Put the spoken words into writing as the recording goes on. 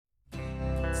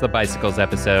the Bicycles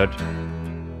episode.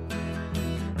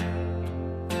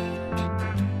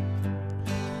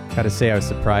 Gotta say, I was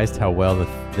surprised how well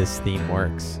this theme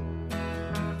works.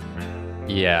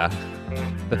 Yeah.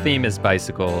 The theme is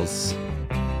bicycles.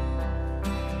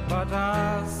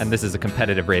 And this is a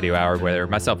competitive radio hour where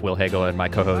myself, Will Hagel, and my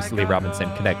co-host, Lee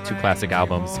Robinson, connect two classic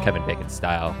albums, Kevin Bacon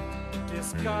style.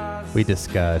 We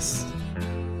discuss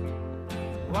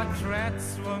what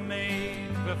threats were made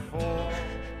before.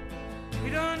 We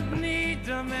don't need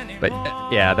them anymore. But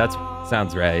yeah, that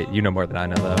sounds right. You know more than I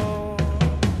know, though.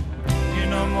 You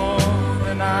know more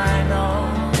than I know.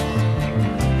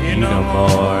 You know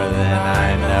more than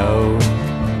I know.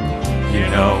 You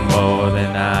know more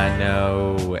than I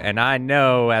know. And I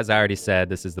know, as I already said,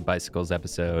 this is the Bicycles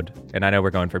episode. And I know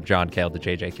we're going from John Cale to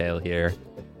JJ Cale here.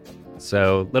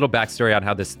 So, little backstory on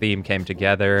how this theme came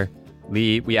together.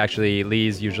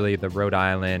 Lee's usually the Rhode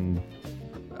Island...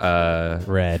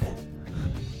 Red.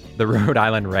 The Rhode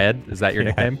Island Red? Is that your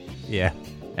nickname? Yeah.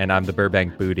 And I'm the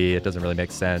Burbank Booty. It doesn't really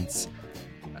make sense.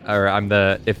 Or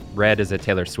if Red is a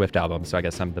Taylor Swift album, so I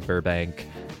guess I'm the Burbank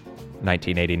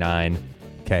 1989.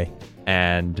 Okay.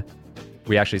 And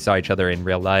we actually saw each other in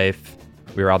real life.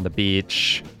 We were on the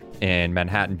beach in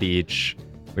Manhattan Beach.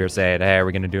 We were saying, hey,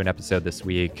 we're going to do an episode this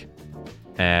week.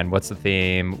 And what's the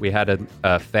theme? We had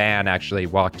a fan actually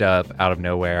walked up out of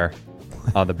nowhere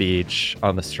on the beach,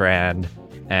 on the Strand,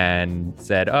 and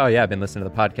said, oh, yeah, I've been listening to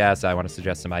the podcast. I want to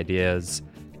suggest some ideas.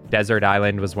 Desert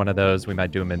Island was one of those. We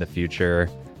might do them in the future.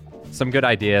 Some good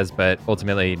ideas, but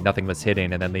ultimately nothing was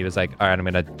hitting. And then Lee was like, all right, I'm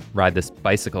going to ride this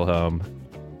bicycle home.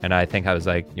 And I think I was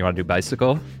like, you want to do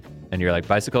bicycle? And you're like,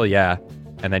 bicycle? Yeah.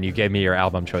 And then you gave me your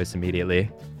album choice immediately,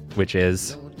 which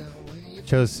is?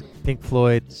 Chose Pink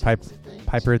Floyd,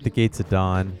 Piper at the Gates of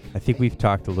Dawn. I think we've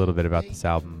talked a little bit about this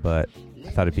album, but I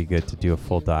thought it'd be good to do a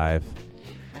full dive.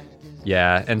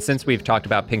 Yeah, and since we've talked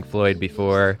about Pink Floyd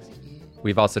before,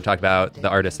 we've also talked about the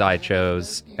artist I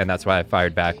chose, and that's why I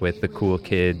fired back with The Cool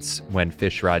Kids When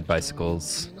Fish Ride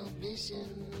Bicycles.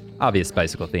 Obvious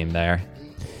bicycle theme there.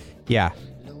 Yeah.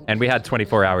 And we had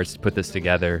 24 hours to put this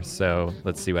together, so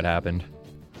let's see what happened.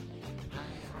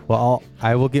 Well,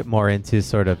 I will get more into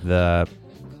sort of the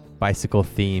bicycle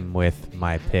theme with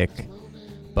my pick,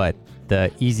 but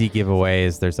the easy giveaway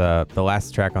is the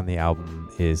last track on the album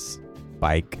is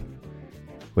Bike,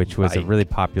 which was a really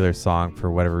popular song for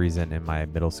whatever reason in my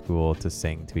middle school to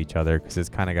sing to each other because it's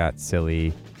kind of got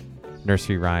silly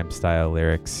nursery rhyme style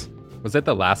lyrics. Was it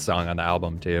the last song on the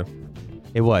album too?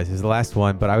 It was the last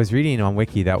one, but I was reading on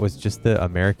Wiki that was just the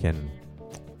American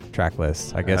track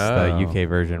list. I guess the UK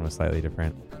version was slightly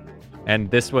different.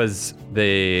 And this was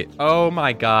oh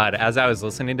my God, as I was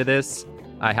listening to this,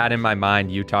 I had in my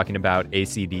mind you talking about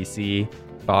AC/DC,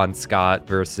 Bon Scott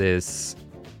versus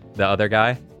the other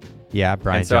guy. Yeah,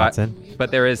 Brian Johnson.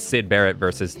 But there is Syd Barrett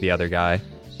versus the other guy.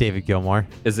 David Gilmour.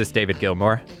 Is this David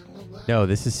Gilmour? No,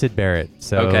 this is Syd Barrett.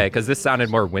 So okay, because this sounded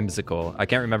more whimsical. I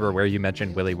can't remember where you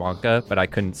mentioned Willy Wonka, but I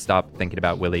couldn't stop thinking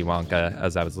about Willy Wonka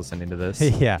as I was listening to this.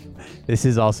 Yeah, this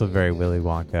is also very Willy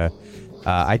Wonka.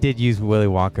 I did use Willy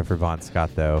Wonka for Bon Scott,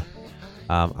 though.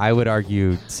 I would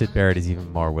argue Syd Barrett is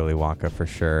even more Willy Wonka for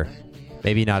sure.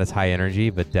 Maybe not as high energy,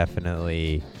 but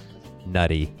definitely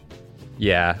nutty.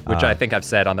 Yeah, which I think I've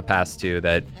said on the past too,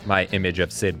 that my image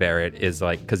of Syd Barrett is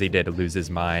like, because he did lose his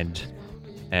mind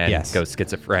and go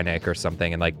schizophrenic or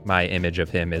something, and like my image of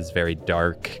him is very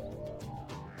dark,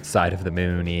 side of the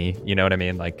moony, you know what I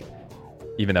mean? Like,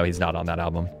 even though he's not on that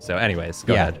album. So anyways,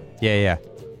 go ahead. Yeah.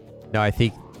 No, I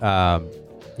think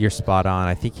you're spot on.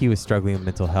 I think he was struggling with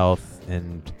mental health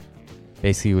and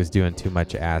basically was doing too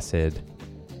much acid.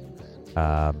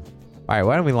 All right,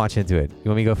 why don't we launch into it?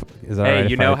 You want me to go? Is that all right?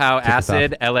 You know how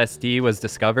acid LSD was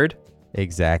discovered?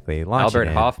 Exactly. Albert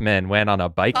Hoffman went on a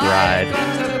bike ride.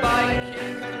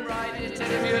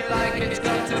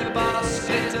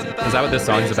 Is that what this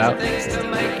song's about?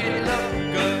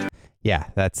 Yeah,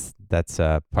 that's part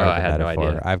of the I had metaphor. no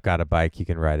idea. I've got a bike. You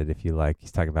can ride it if you like.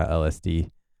 He's talking about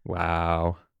LSD.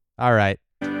 Wow. All right.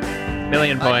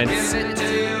 Million points.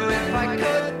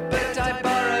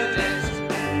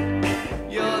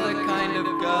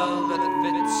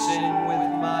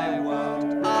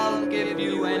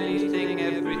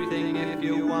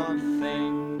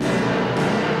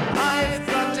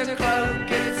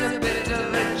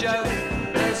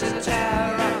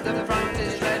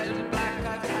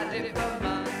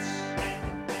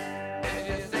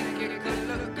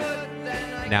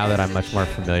 Now that I'm much more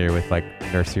familiar with like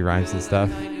nursery rhymes and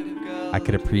stuff, I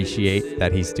could appreciate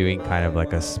that he's doing kind of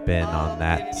like a spin on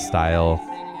that style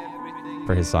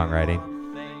for his songwriting.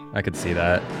 I could see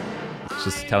that.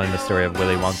 Just telling the story of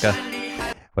Willy Wonka.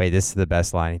 Wait, this is the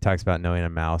best line. He talks about knowing a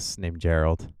mouse named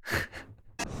Gerald.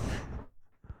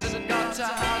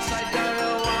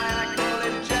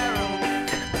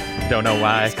 Don't know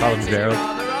why I call him Gerald.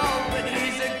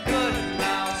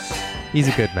 He's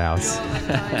a good mouse.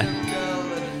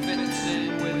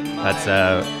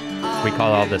 That's we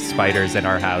call all the spiders in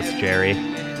our house Jerry.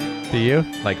 Do you?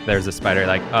 Like there's a spider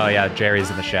like, oh yeah, Jerry's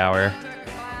in the shower.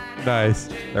 Nice.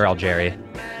 They're all Jerry.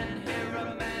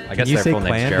 I guess Can you their say full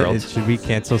name's clan? Gerald. Should we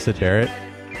cancel Sid Barrett?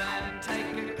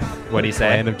 What'd he say?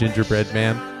 Clan of Gingerbread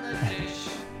Man?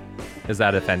 Is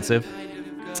that offensive?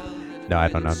 No, I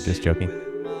don't know. I'm just joking.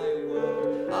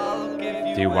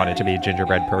 Do you want it to be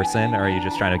gingerbread person, or are you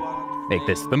just trying to make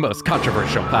this the most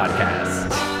controversial podcast?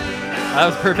 That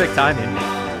was perfect timing.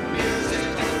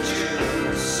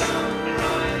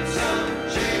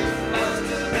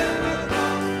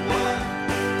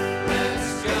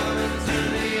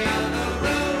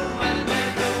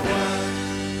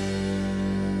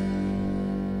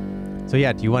 So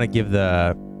yeah, do you want to give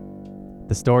the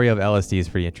story of LSD is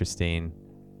pretty interesting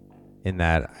in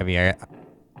that, I mean,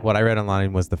 what I read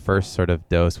online was the first sort of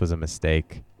dose was a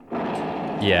mistake.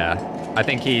 Yeah, I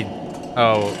think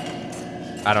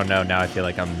I don't know. Now I feel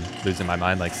like I'm losing my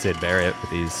mind like Sid Barrett with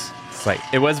these.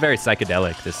 It was very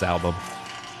psychedelic, this album.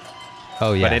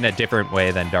 Oh yeah. But in a different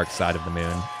way than Dark Side of the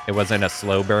Moon. It wasn't a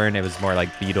slow burn. It was more like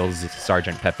Beatles,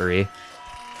 Sgt. Peppery.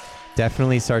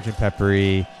 Definitely Sgt.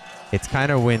 Peppery. It's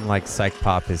kind of when like psych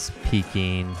pop is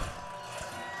peaking.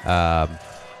 But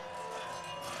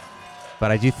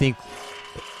I do think,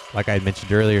 like I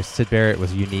mentioned earlier, Sid Barrett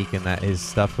was unique in that his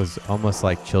stuff was almost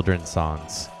like children's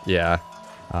songs. Yeah.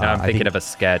 Now I'm thinking of a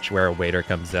sketch where a waiter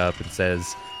comes up and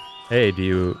says, hey, do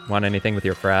you want anything with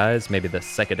your fries? Maybe the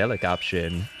psychedelic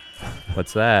option.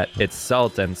 What's that? It's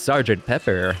salt and Sgt.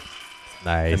 Pepper.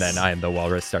 Nice. And then I Am the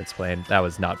Walrus starts playing. That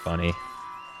was not funny.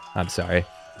 I'm sorry.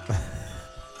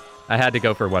 I had to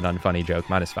go for one unfunny joke,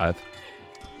 -5.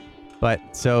 But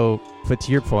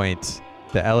to your point,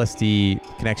 the LSD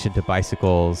connection to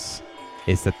bicycles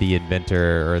is that the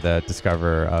inventor or the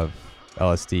discoverer of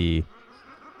LSD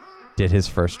did his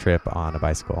first trip on a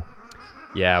bicycle.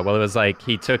 Yeah, well, it was like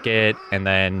he took it and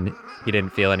then he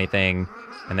didn't feel anything.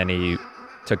 And then he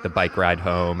took the bike ride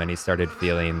home and he started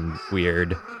feeling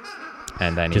weird.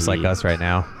 And then just like us right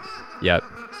now. Yep.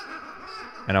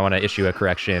 And I want to issue a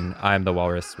correction. I Am the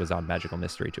Walrus was on Magical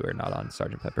Mystery Tour, not on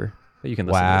Sgt. Pepper. But you can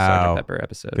listen to the Sgt. Pepper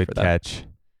episode Good for that. catch.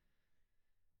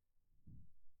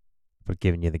 But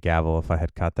giving you the gavel if I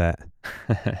had caught that.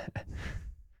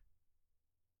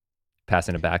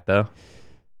 Passing it back, though.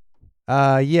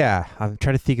 Yeah. I'm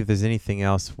trying to think if there's anything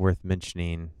else worth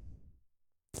mentioning.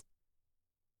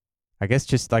 I guess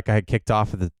just like I had kicked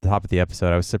off at the top of the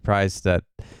episode, I was surprised that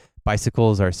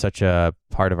bicycles are such a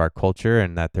part of our culture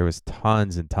and that there was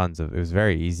tons and tons of, it was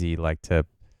very easy like to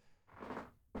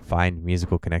find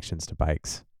musical connections to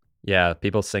bikes. Yeah,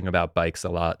 people sing about bikes a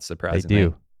lot, surprisingly. They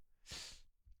do.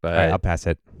 But all right, I'll pass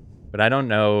it. But I don't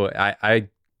know. I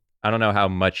don't know how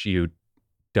much you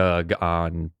dug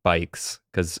on bikes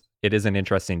because it is an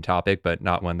interesting topic, but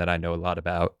not one that I know a lot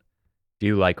about. Do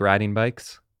you like riding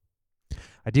bikes?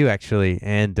 I do actually,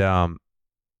 and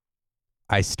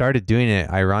I started doing it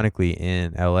ironically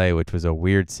in LA, which was a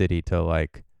weird city to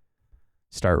like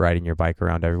start riding your bike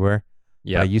around everywhere.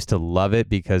 Yeah, I used to love it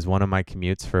because one of my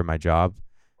commutes for my job,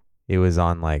 it was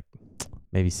on like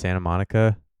maybe Santa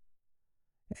Monica,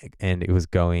 and it was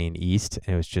going east,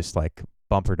 and it was just like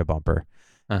bumper to bumper.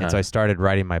 And so I started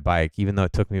riding my bike, even though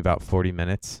it took me about 40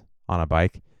 minutes on a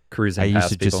bike. Cruising I used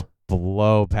past to people. just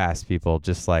blow past people,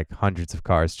 just like hundreds of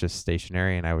cars just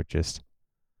stationary, and I would just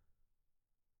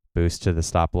boost to the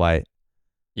stoplight.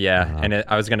 Yeah, and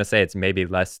I was going to say it's maybe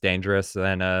less dangerous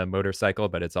than a motorcycle,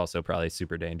 but it's also probably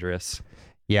super dangerous.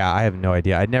 Yeah, I have no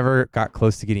idea. I never got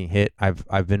close to getting hit.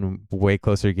 I've been way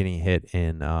closer to getting hit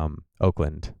in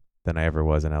Oakland than I ever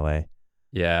was in LA.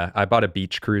 Yeah, I bought a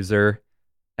beach cruiser,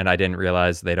 and I didn't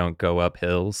realize they don't go up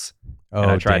hills. Oh,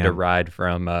 and I tried to damn. ride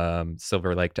from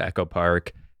Silver Lake to Echo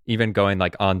Park, even going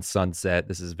like on Sunset.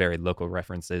 This is very local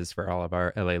references for all of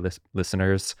our LA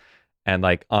listeners. And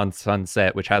like on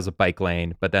Sunset, which has a bike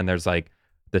lane, but then there's like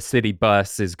the city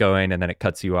bus is going and then it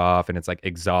cuts you off and it's like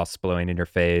exhaust blowing in your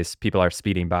face. People are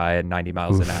speeding by at 90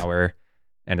 miles an hour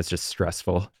and it's just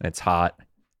stressful and it's hot.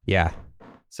 Yeah.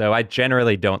 So I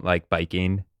generally don't like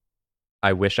biking.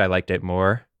 I wish I liked it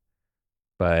more,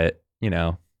 but you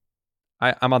know,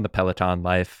 I'm on the Peloton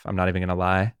life. I'm not even going to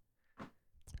lie.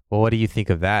 Well, what do you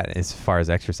think of that as far as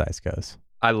exercise goes?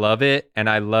 I love it. And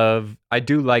I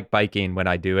do like biking when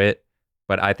I do it,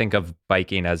 but I think of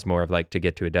biking as more of like to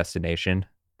get to a destination.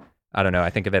 I don't know. I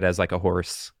think of it as like a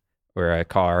horse or a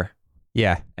car.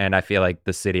 Yeah. And I feel like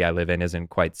the city I live in isn't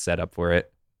quite set up for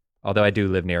it. Although I do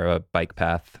live near a bike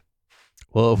path.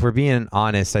 Well, if we're being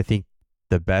honest, I think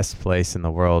the best place in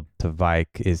the world to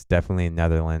bike is definitely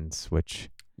Netherlands, which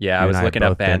Yeah, I you and was I looking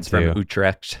have up both been bands from to.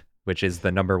 Utrecht, which is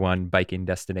the number one biking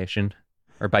destination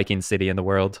or biking city in the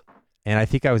world. And I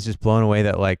think I was just blown away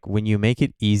that like when you make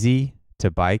it easy to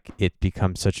bike, it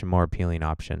becomes such a more appealing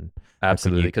option. Like when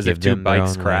Absolutely. you Because if give two them their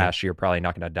bikes own lane, crash, you're probably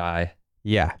not going to die.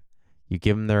 yeah, you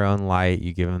give them their own light,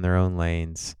 you give them their own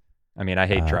lanes. I mean, I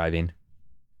hate Uh, driving.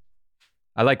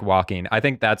 I like walking. I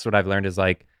think that's what I've learned is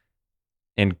like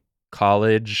in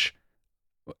college,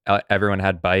 everyone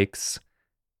had bikes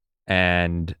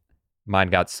and mine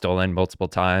got stolen multiple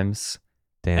times.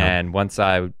 Damn. And once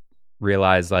I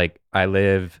realized like I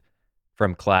live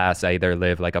from class, I either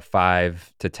live like a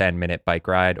 5 to 10 minute bike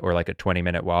ride or like a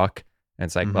 20-minute walk. And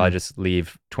it's like, well, I just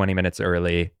leave 20 minutes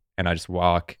early and I just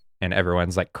walk and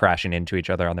everyone's like crashing into each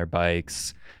other on their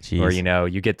bikes. Jeez. Or, you know,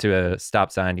 you get to a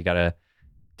stop sign, you got to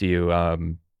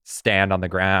stand on the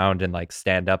ground and like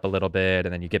stand up a little bit.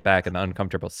 And then you get back in the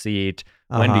uncomfortable seat.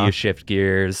 When do you shift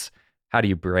gears? How do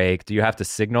you brake? Do you have to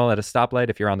signal at a stoplight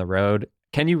if you're on the road?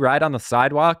 Can you ride on the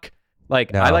sidewalk?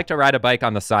 Like, No. I like to ride a bike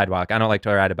on the sidewalk. I don't like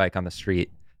to ride a bike on the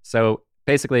street. So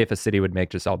basically, if a city would make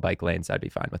just all bike lanes, I'd be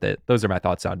fine with it. Those are my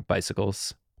thoughts on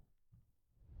bicycles.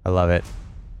 I love it.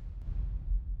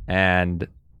 And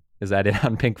is that it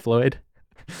on Pink Floyd?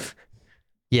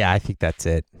 Yeah, I think that's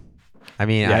it. I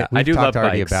mean, Yeah, we've I do talked love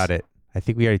already bikes. about it. I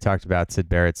think we already talked about Sid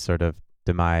Barrett's sort of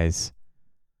demise.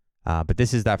 But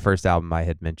this is that first album I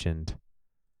had mentioned.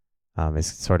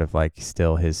 It's sort of like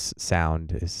still his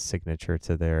sound, his signature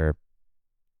to their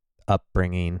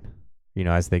upbringing, you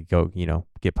know, as they go, you know,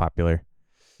 get popular.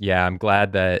 Yeah, I'm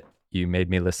glad that you made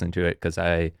me listen to it because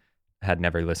I had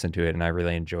never listened to it and I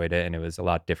really enjoyed it and it was a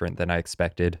lot different than I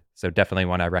expected. So definitely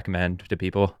one I recommend to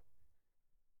people.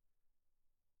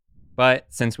 But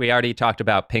since we already talked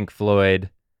about Pink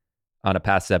Floyd on a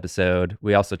past episode,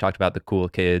 we also talked about the Cool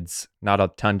Kids. Not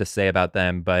a ton to say about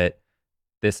them, but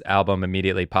this album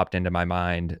immediately popped into my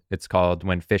mind. It's called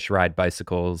When Fish Ride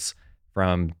Bicycles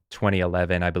from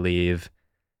 2011, I believe.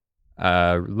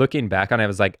 Looking back on it, I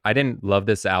was like, I didn't love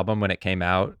this album when it came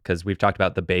out because we've talked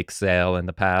about the Bake Sale in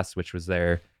the past, which was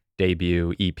their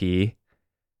debut EP.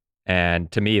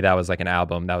 And to me, that was like an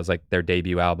album. That was like their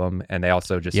debut album. And they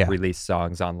also just released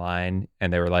songs online.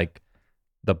 And they were like,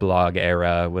 the blog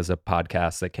era was a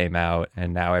podcast that came out.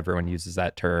 And now everyone uses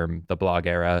that term, the blog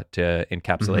era, to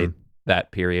encapsulate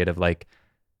that period of like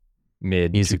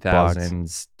mid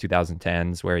 2000s,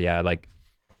 2010s, where, yeah, like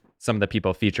some of the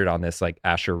people featured on this, like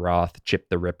Asher Roth, Chip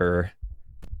the Ripper.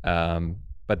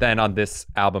 But then on this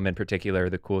album in particular,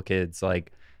 the Cool Kids,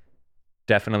 like,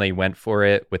 definitely went for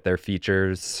it with their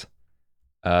features.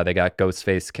 They got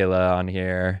Ghostface Killah on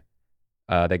here.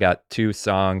 They got 2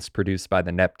 songs produced by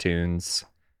the Neptunes.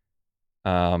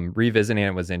 Revisiting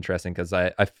it was interesting because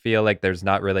I feel like there's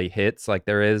not really hits like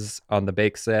there is on the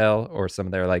Bake Sale or some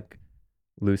of their like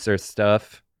looser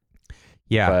stuff.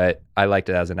 Yeah. But I liked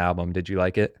it as an album. Did you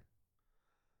like it?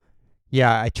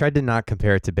 Yeah, I tried to not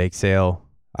compare it to Bake Sale.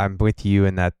 I'm with you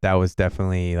in that was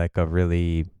definitely like a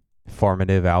really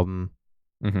formative album.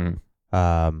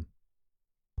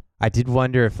 I did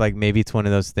wonder if like maybe it's one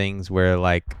of those things where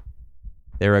like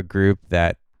they're a group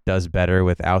that does better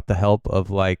without the help of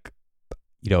like,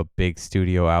 you know, big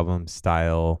studio album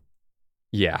style.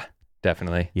 Yeah,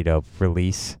 definitely. You know,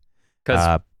 release.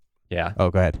 Because yeah. Oh,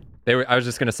 go ahead. I was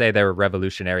just gonna say they were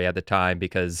revolutionary at the time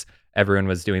because everyone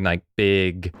was doing like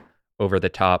big, over the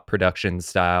top production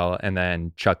style, and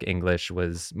then Chuck English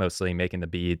was mostly making the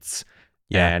beats.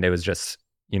 Yeah, and it was just,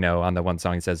 you know, on the one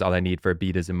song he says, "All I need for a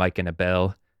beat is a mic and a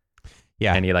bell."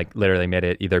 Yeah, and he like literally made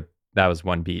it either. That was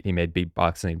one beat he made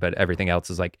beatboxing, but everything else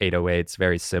is like 808s,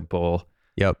 very simple.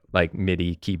 Yep. Like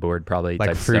MIDI keyboard probably like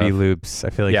type Fruity stuff. Loops. I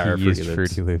feel like he used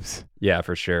Fruity Loops. Yeah,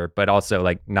 for sure. But also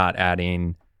like not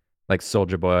adding, like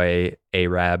Soulja Boy,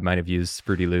 A-Rab might have used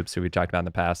Fruity Loops, who we talked about in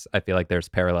the past. I feel like there's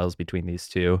parallels between these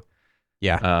two.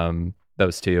 Yeah.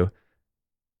 Those two.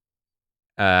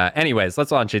 Anyways,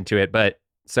 let's launch into it. But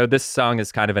so this song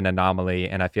is kind of an anomaly,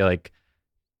 and I feel like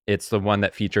it's the one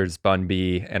that features Bun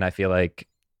B, and I feel like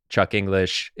Chuck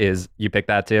English is, you picked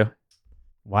that too?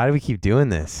 Why do we keep doing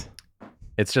this?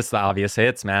 It's just the obvious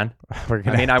hits, man.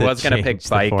 I was going to pick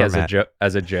Bike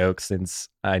as a joke since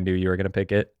I knew you were going to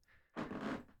pick it.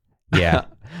 Yeah,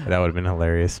 that would have been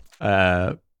hilarious.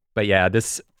 But yeah,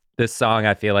 this song,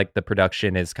 I feel like the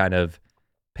production is kind of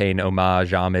paying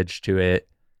homage to it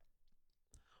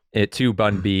to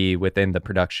Bun B within the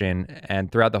production,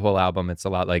 and throughout the whole album, it's a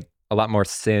lot more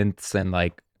synths and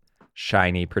like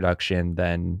shiny production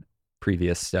than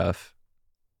previous stuff.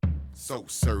 So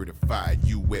certified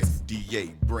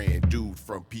USDA brand dude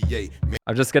from PA.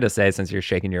 I'm just going to say, since you're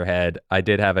shaking your head, I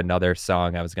did have another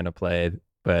song I was going to play,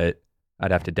 but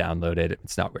I'd have to download it.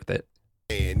 It's not worth it.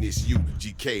 And it's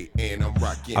UGK and I'm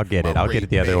rocking. I'll get it. I'll get it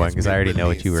the other one because I already know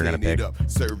what you were gonna pick.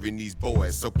 Serving these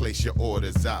boys, so place your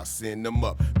orders. I'll send them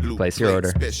up. Blue Place your order.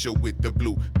 Special with the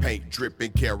blue paint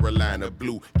dripping Carolina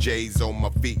blue. J's on my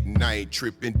feet and I ain't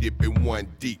tripping, dipping one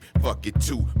deep. Fuck it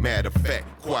two. Matter of fact,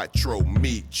 Quattro,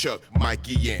 me, Chuck,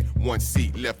 Mikey, and one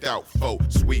seat left out. Four.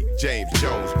 Sweet James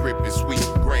Jones gripping sweet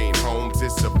grain homes.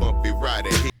 It's a bumpy ride.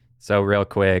 So real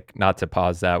quick, not to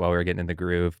pause that while we're getting in the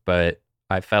groove, but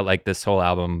I felt like this whole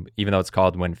album, even though it's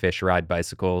called When Fish Ride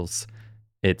Bicycles,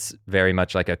 it's very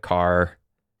much like a car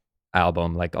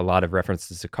album, like a lot of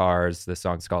references to cars. The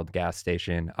song's called Gas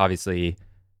Station. Obviously,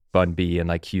 Bun B and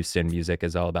like Houston music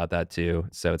is all about that too.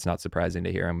 So it's not surprising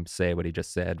to hear him say what he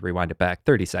just said. Rewind it back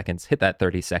 30 seconds, hit that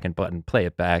 30-second button, play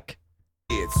it back.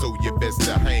 So you best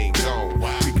to hang on. We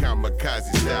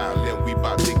kamikaze style and we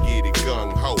bout to get it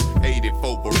gung ho.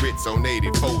 84 Barrett's on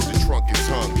 84s, the trunk is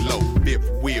hung low. Fifth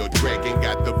wheel dragging,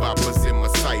 got the boppers in my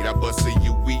sight. I bust a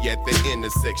UE at the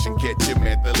intersection, catch him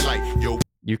at the light. Yo.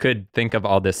 You could think of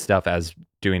all this stuff as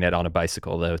doing it on a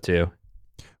bicycle though too.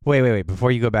 Wait.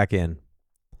 Before you go back in,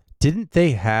 didn't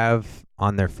they have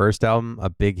on their first album a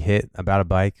big hit about a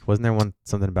bike? Wasn't there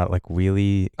something about like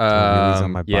wheelies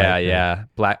on my bike? Yeah.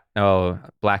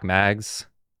 Black Mags.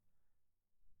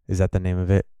 Is that the name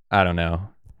of it? I don't know.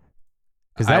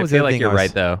 Because that was I feel like you're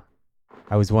right though.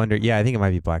 I was wondering. Yeah, I think it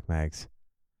might be Black Mags.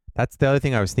 That's the other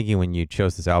thing I was thinking when you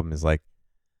chose this album is like,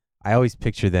 I always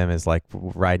picture them as like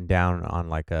riding down on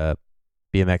like a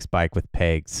BMX bike with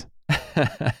pegs.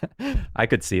 I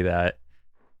could see that.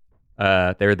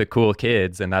 They're the cool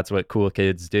kids, and that's what cool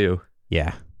kids do.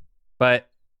 Yeah. But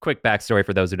quick backstory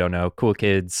for those who don't know. Cool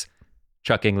Kids,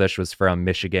 Chuck English was from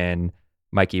Michigan.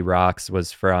 Mikey Rocks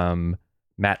was from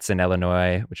Matson,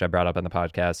 Illinois, which I brought up on the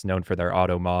podcast, known for their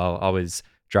auto mall. Always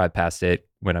drive past it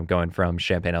when I'm going from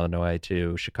Champaign, Illinois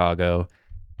to Chicago.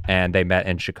 And they met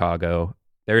in Chicago.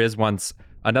 There is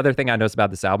another thing I noticed about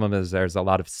this album is there's a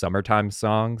lot of summertime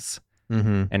songs.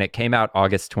 Mm-hmm. And it came out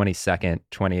August 22nd,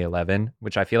 2011,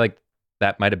 which I feel like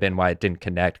that might have been why it didn't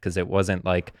connect, because it wasn't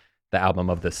like the album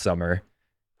of the summer.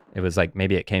 It was like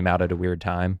maybe it came out at a weird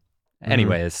time. Mm-hmm.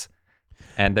 Anyways,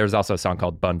 and there's also a song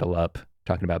called Bundle Up,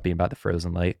 talking about being by the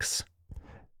frozen lakes.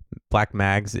 Black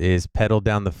Mags is pedal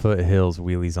down the foothills,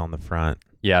 wheelies on the front.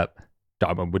 Yep.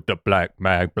 Diamond with the black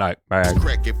mag. Crack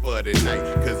it for the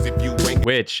night, 'cause if you ain't...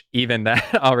 Which, even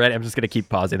that already, I'm just going to keep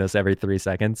pausing this every 3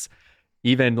 seconds.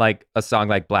 Even like a song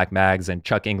like Black Mags and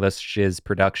Chuck English's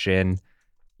production,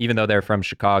 even though they're from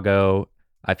Chicago,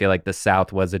 I feel like the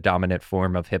South was a dominant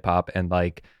form of hip hop, and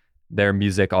like their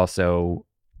music also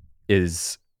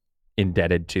is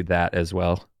indebted to that as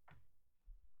well.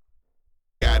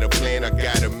 Got a plan, I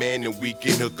got a man, and we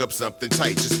can hook up something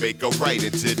tight. Just make a right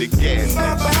into the gas.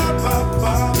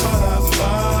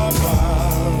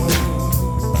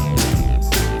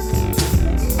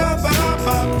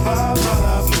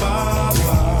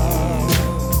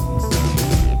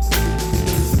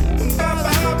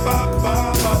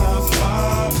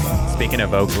 Speaking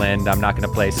of Oakland, I'm not going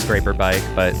to play Scraper Bike,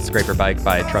 but Scraper Bike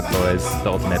by Truck Boys,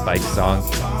 the ultimate bike song.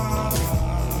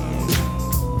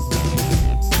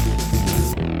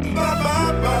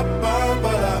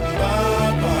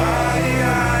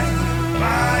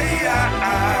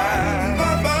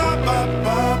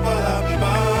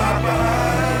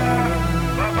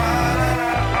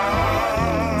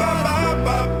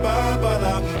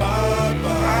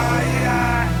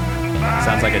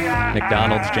 Sounds like a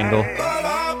McDonald's jingle.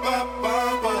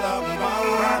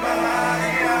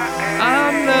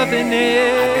 I'm loving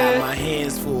it. I got my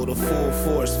hands full, the full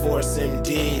force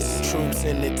MDs, troops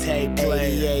in the tape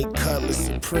play, 88 Cutlass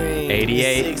Supreme,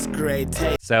 88. 6th grade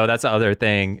tape. So that's the other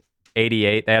thing.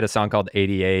 88, they had a song called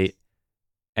 88.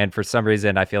 And for some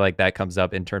reason, I feel like that comes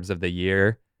up in terms of the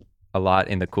year a lot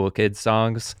in the Cool Kids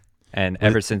songs. And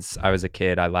ever since I was a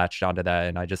kid, I latched onto that,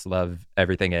 and I just love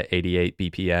everything at 88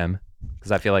 BPM,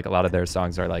 because I feel like a lot of their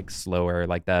songs are like slower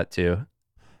like that too.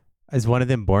 Is one of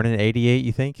them born in 88,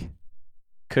 you think?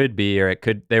 Could be, or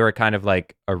they were kind of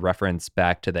like a reference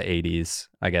back to the 80s,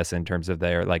 I guess, in terms of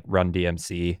their like Run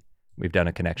DMC. We've done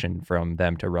a connection from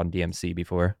them to Run DMC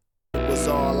before. It was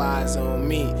all eyes on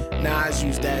me. Nas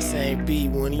used that same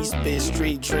beat when he spit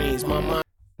Street Dreams. My mind.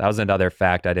 That was another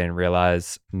fact I didn't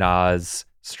realize. Nas,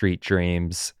 Street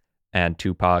Dreams, and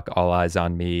Tupac, All Eyes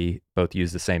on Me, both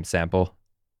use the same sample.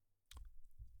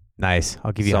 Nice.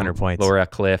 I'll give you 100 points. Laura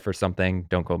Cliff or something.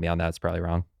 Don't quote me on that. It's probably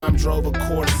wrong. I drove a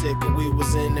Corsica, we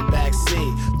was in the back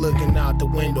seat, looking out the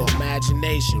window,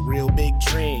 imagination, real big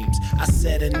dreams. I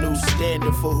set a new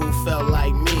standard for who felt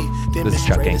like me. This is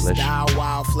Chuck Demonstrated English. style,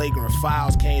 wild, flagrant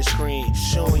files can't screen.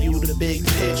 Showing you the big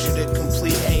picture, the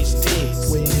complete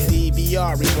HD. With the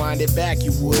DVR, rewind it back,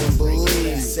 you wouldn't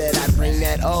believe. Said I'd bring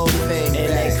that old thing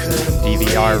and they couldn't believe.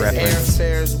 DVR reference.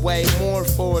 Airfare's way more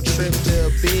for a trip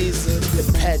to Ibiza.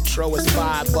 The petrol is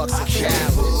 $5 a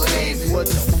gallon. What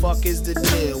the fuck is the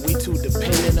deal? We too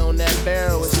dependent on that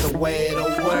barrel. It's the way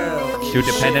of the world. Too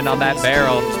dependent on that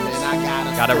barrel.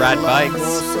 Gotta ride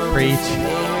bikes. Preach.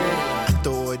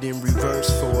 Throw it in reverse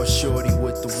for a shorty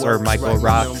with the Sir works. Michael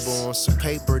Write the Rocks. number on some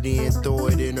paper, then throw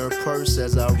it in her purse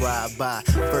as I ride by.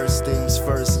 First things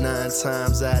first, 9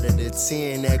 times out of the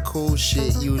 10, that cool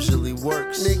shit usually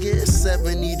works. Nigga, it's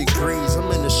 70 degrees.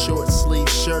 I'm in a short sleeve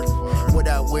shirt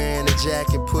without wearing a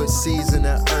jacket. Put seeds in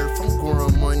the earth. I'm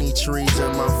growing money trees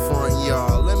in my front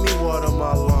yard. Let me water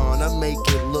my lawn. I make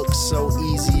it look so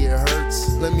easy it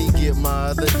hurts. Let me get my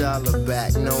other $1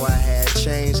 back. Know I had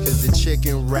change, cause the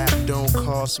chicken wrap don't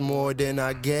cost more than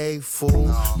I gave, fool.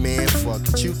 Man, fuck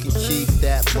it, you can keep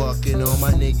that bucket. All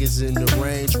my niggas in the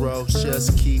Range Rovers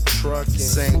just keep trucking.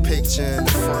 Same picture in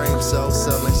the frame, so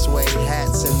selling suede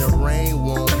hats in the rain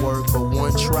won't work, but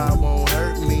one try won't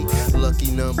hurt me.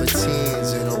 Lucky number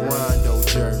 10s in a Rondo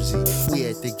jersey. We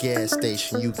at the gas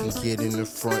station, you can get in the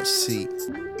front seat.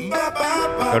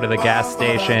 Go to the gas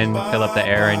station, fill up the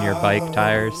air in your bike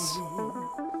tires.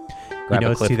 You Grab know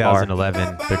a it's Cliff Bar.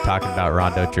 2011. They're talking about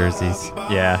Rondo jerseys.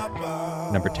 Yeah.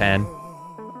 Number 10.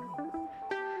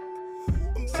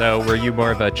 So, were you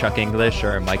more of a Chuck English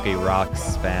or a Mikey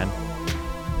Rocks fan?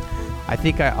 I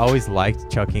think I always liked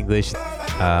Chuck English's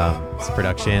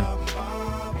production.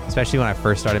 Especially when I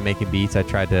first started making beats, I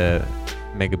tried to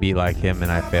make a beat like him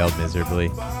and I failed miserably.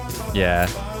 Yeah.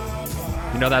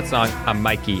 You know that song,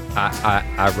 Mikey,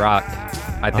 I Rock?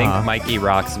 I think Mikey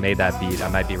Rocks made that beat. I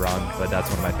might be wrong, but that's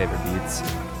one of my favorite beats.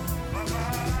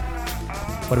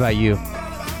 What about you?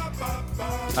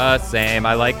 Same.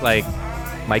 I like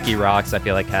Mikey Rocks. I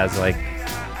feel like has like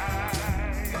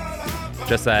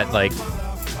just that like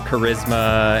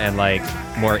charisma and like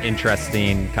more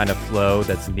interesting kind of flow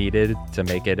that's needed to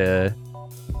make it a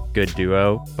good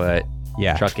duo. But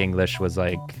Yeah. Chuck English was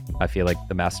like, I feel like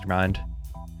the mastermind.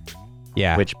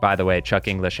 Yeah. Which, by the way, Chuck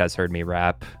English has heard me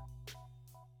rap,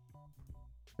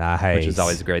 Nice. which is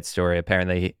always a great story.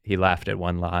 Apparently, he laughed at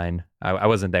one line. I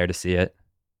wasn't there to see it.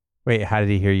 Wait, how did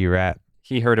he hear you rap?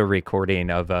 He heard a recording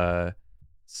of a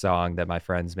song that my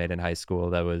friends made in high school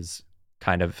that was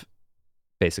kind of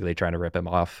basically trying to rip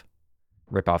off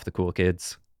the cool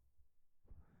kids.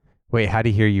 Wait, how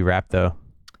did he hear you rap though?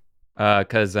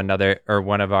 Because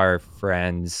one of our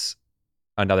friends,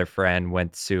 another friend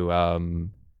went to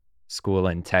school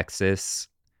in Texas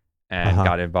and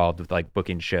got involved with like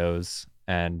booking shows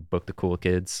and booked the cool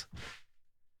kids.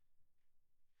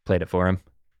 Played it for him.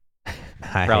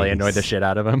 Probably annoyed the shit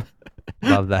out of him.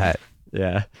 Love that.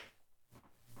 Yeah.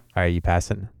 All right, you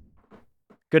passing?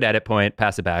 Good edit point.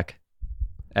 Pass it back.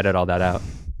 Edit all that out.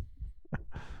 All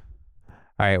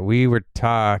right, we were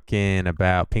talking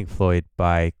about Pink Floyd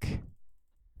Bike,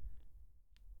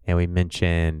 and we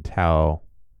mentioned how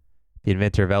the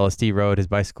inventor of LSD rode his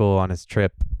bicycle on his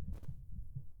trip,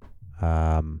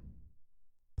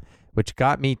 which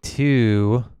got me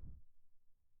to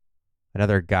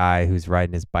another guy who's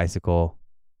riding his bicycle,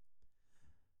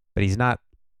 but he's not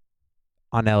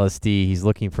on LSD. He's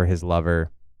looking for his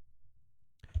lover.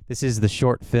 This is the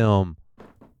short film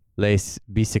Les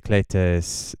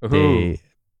Bicicletas de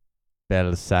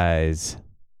Belsize,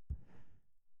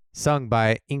 sung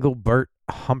by Engelbert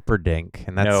Humperdinck.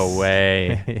 And that's, No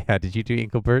way. Yeah, did you do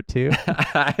Engelbert too?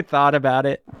 I thought about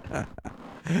it.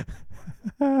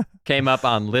 Came up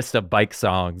on list of bike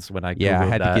songs when I Googled Yeah,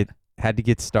 I that. had to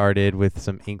get started with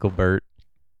some Engelbert,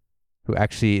 who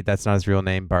actually, that's not his real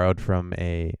name, borrowed from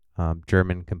a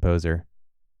German composer.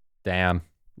 Damn.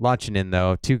 Launching in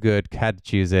though, too good, had to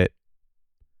choose it.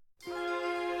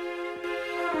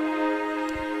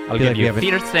 I'll feel give like we you haven't-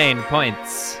 Peterstain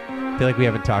points. I feel like we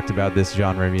haven't talked about this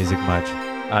genre of music much.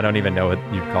 I don't even know what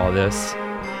you'd call this.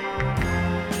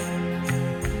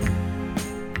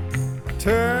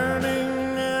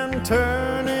 Turning and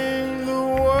turning, the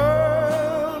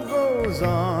world goes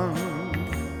on.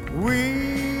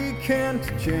 We can't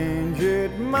change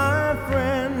it, my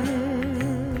friend.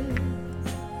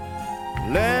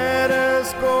 Let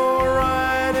us go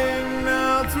riding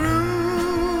now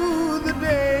through the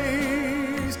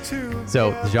days to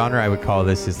So the genre I would call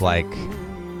this is like,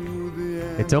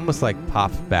 it's almost like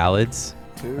pop ballads,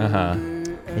 Uh-huh.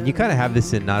 And you kind of have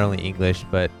this in not only English,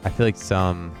 but I feel like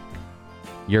some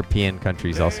European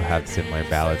countries also have similar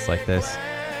ballads like this.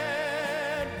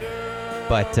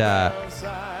 But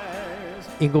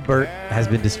Engelbert has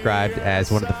been described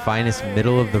as one of the finest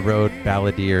middle-of-the-road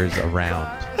balladeers around.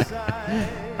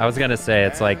 I was going to say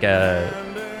it's like a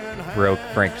broke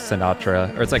Frank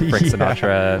Sinatra, or it's like Frank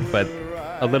Sinatra, but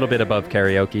a little bit above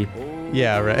karaoke.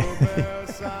 Yeah, right.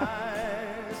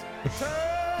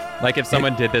 Like if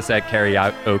someone did this at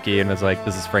karaoke and was like,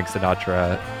 this is Frank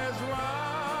Sinatra,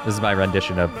 this is my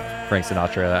rendition of Frank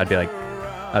Sinatra, I'd be like,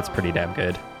 that's pretty damn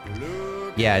good.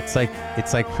 Yeah, it's like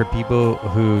for people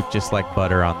who just like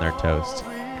butter on their toast.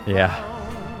 Yeah.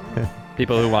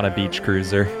 People who want a beach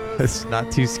cruiser. It's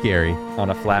not too scary. On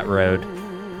a flat road.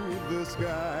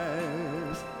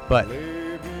 But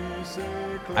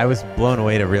I was blown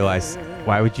away to realize,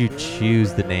 why would you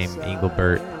choose the name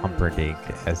Engelbert Humperdinck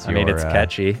as your... I mean, it's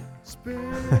catchy.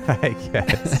 I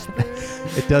guess.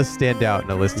 It does stand out in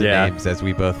a list of names, as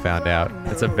we both found out.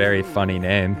 It's a very funny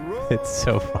name. It's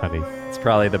so funny. It's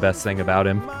probably the best thing about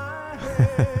him.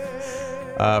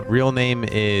 Real name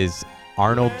is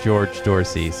Arnold George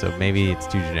Dorsey, so maybe it's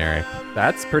too generic.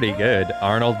 That's pretty good.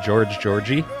 Arnold George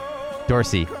Georgie?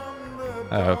 Dorsey.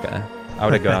 Oh, okay. I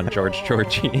would have gone George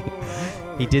Georgie.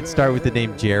 He did start with the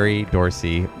name Jerry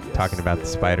Dorsey, talking about the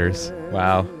spiders.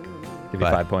 Wow. Give you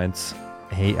 5 points.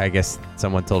 I guess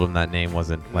someone told him that name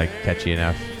wasn't like catchy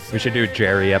enough. We should do a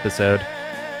Jerry episode.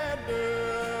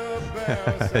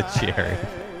 Jerry.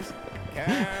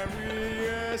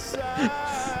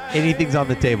 Anything's on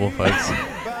the table, folks.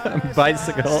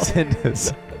 Bicycle. Send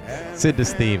us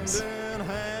themes.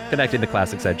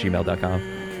 Connectingtheclassics@gmail.com.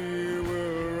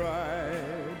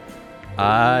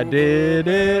 I did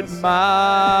it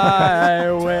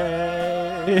my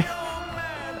way.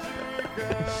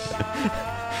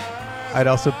 I'd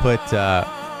also put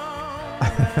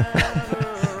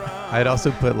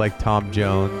like Tom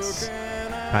Jones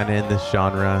kind of in this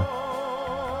genre,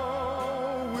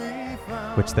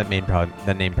 which that name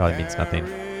probably means nothing.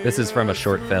 This is from a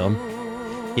short film.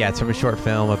 Yeah, it's from a short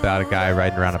film about a guy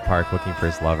riding around a park looking for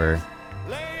his lover.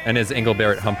 And is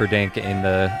Engelbert Humperdinck in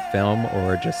the film,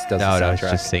 or just does the soundtrack? No, it's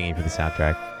just singing for the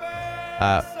soundtrack.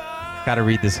 Gotta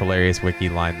read this hilarious wiki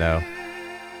line though.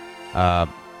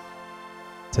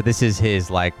 So this is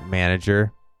his like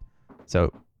manager.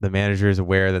 So the manager is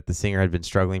aware that the singer had been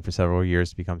struggling for several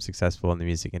years to become successful in the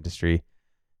music industry.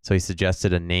 So he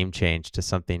suggested a name change to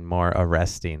something more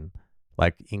arresting,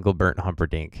 like Engelbert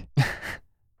Humperdinck,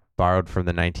 borrowed from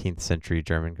the 19th century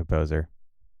German composer.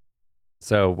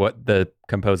 So what, the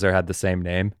composer had the same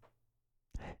name?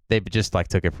 They just like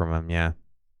took it from him, yeah.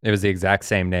 It was the exact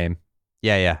same name.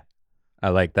 Yeah. I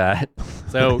like that.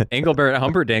 So Engelbert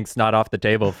Humperdinck's not off the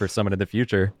table for someone in the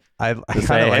future. I kind of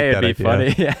like hey, that it'd be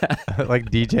idea. funny. Yeah.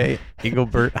 Like DJ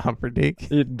Engelbert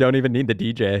Humperdinck. You don't even need the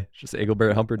DJ. Just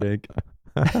Engelbert Humperdinck.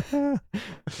 The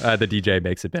DJ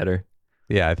makes it better.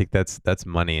 Yeah, I think that's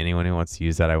money. Anyone who wants to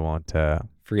use that, I won't.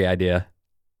 Free idea.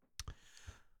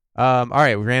 All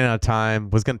right, we ran out of time.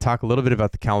 Was going to talk a little bit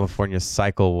about the California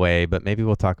Cycleway, but maybe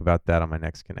we'll talk about that on my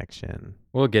next connection.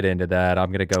 We'll get into that. I'm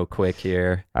going to go quick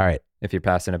here. All right. If you're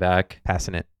passing it back.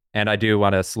 Passing it. And I do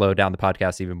want to slow down the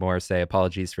podcast even more, say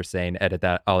apologies for saying edit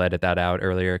that. I'll edit that out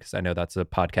earlier because I know that's a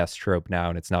podcast trope now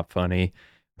and it's not funny,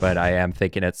 but I am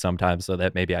thinking it sometimes so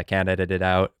that maybe I can edit it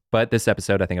out. But this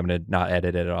episode, I think I'm going to not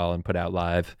edit it at all and put out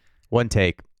live. One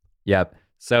take. Yep.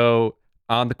 So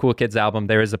on the Cool Kids album,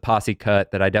 there is a posse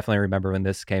cut that I definitely remember when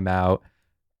this came out.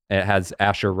 It has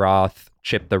Asher Roth,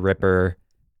 Chip the Ripper,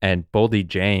 and Boldy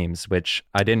James, which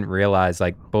I didn't realize,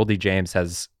 like Boldy James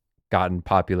has gotten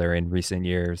popular in recent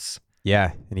years.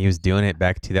 Yeah, and he was doing it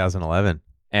back in 2011.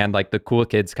 And like the Cool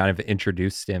Kids kind of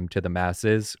introduced him to the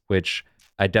masses, which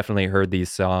I definitely heard these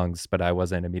songs, but I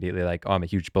wasn't immediately like, oh, I'm a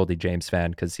huge Boldy James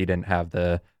fan because he didn't have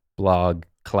the blog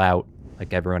clout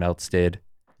like everyone else did.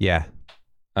 Yeah.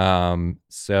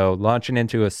 So launching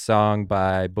into a song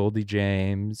by Boldy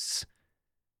James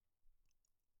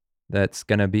that's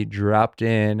gonna be dropped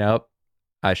in. Oh,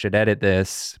 I should edit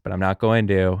this, but I'm not going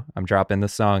to. I'm dropping the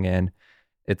song in.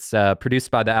 It's produced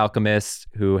by The Alchemist,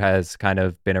 who has kind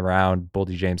of been around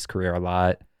Boldy James' career a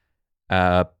lot.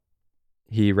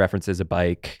 He references a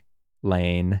bike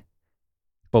lane.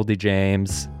 Boldy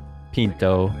James,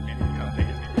 Pinto.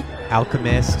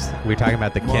 Alchemist. We were talking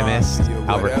about The Chemist,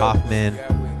 Albert Hoffman.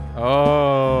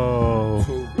 Oh,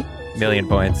 million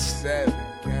points.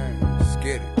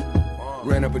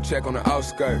 Ran up a check on the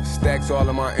outskirts, stacks all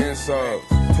of my insoles.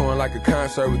 Torn like a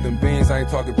concert with them beans, I ain't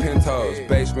talking pintos.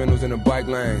 Base rentals in the bike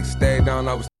lane, stayed down,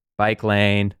 I was bike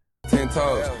lane. 10 10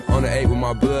 toes. On the 8 with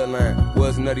my bloodline,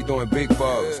 was nutty throwing big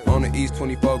foes. On the East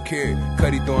 24 carat,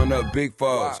 Cuddy throwing up big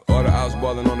foes. All the outs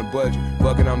balling on the budget,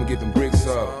 fucking I'ma get them bricks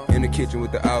up. In the kitchen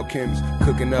with the alchemist,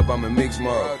 cooking up I'm in mix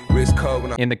mode. Wrist cold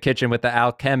when In the kitchen with the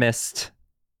alchemist,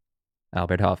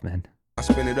 Albert Hoffman. I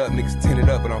spin it up, niggas tin it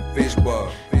up, but I'm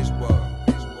fishball.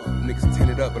 Niggas tin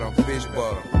it up, but I'm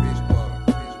fishball.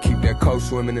 Keep that coat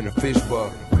swimming in a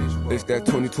fishball. It's that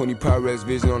 2020 Pyrex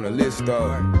vision on the list,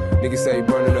 dog. Niggas say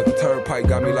burning up the turnpike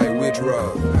got me like witch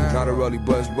rub. Not a rolly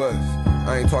buzz.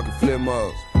 I ain't talking flip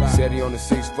modes. Said he on the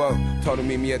 6'4", told him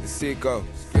meet me at the Sicko.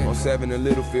 On 7 in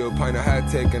Littlefield, pint of high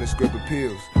tech and a script of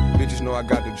pills. Bitches know I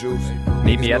got the juice.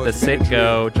 Meet me at the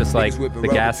Sitco, just like the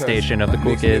gas station of the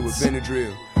cool kids.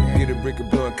 Get a brick of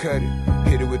blue and cut it.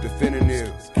 Hit it with the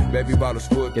fentanyl. Baby bottles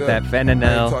full Get that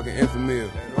fentanyl. Talking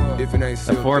Enfamil. If it ain't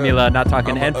The formula, not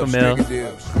talking Enfamil.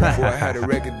 Before I had a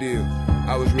record deal,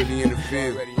 I was really in the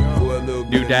field. For a little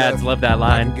New dads love that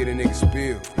line. Get a nigga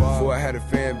spill. Before I had a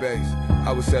fan base,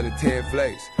 I was selling 10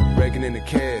 flakes, breaking in the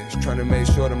cash, trying to make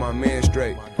sure that my man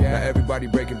straight. Now everybody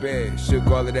breaking bad, shook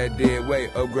all of that dead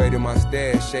weight, upgraded my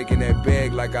stash, shaking that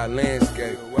bag like I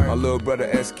landscape. My little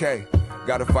brother SK,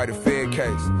 gotta fight a Fed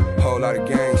case, whole lot of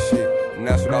gang shit. And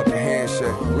that's without the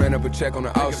handshake. Ran up a check on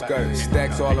the outskirts.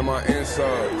 Stacks all of my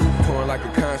insoles. Touring like a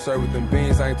concert with them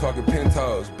beans. I ain't talking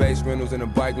pintos. Base rentals in the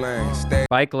bike lane. Stay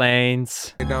Bike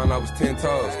lanes. down, I was 10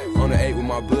 toes. On the 8 with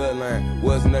my bloodline.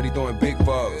 Was nutty throwing big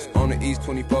foes. On the East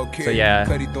 24 kid. So yeah.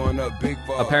 Cuddy throwing up big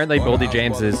foes. Apparently Boldy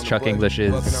James is Chuck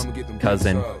English's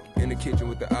cousin. In the kitchen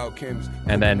with the alchemist.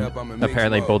 And then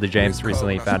apparently Boldy James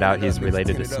recently found out he's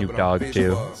related to Snoop Dogg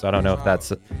too. So I don't know if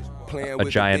that's a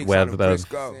giant web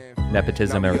of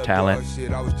nepotism or talent.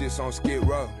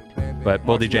 But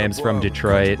Boldy James from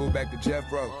Detroit,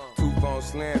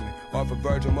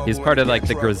 he's part of like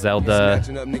the Griselda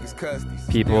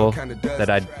people that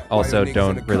I also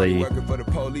don't really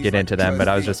get into them, but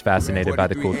I was just fascinated by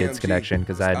the Cool Kids connection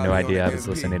because I had no idea I was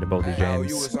listening to Boldy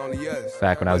James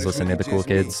back when I was listening to the Cool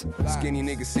Kids.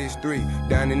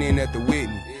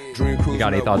 You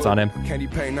got any thoughts on him? Candy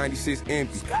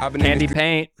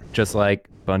paint, just like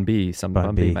Bun B, something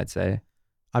Bun B might say.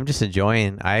 I'm just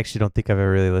enjoying. I actually don't think I've ever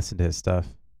really listened to his stuff.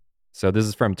 So this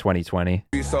is from 2020.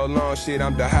 So long shit,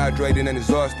 I'm dehydrated and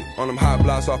exhausted. On them hot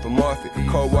blocks off of Morphin.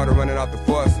 Cold water running out the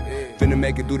faucet. Finna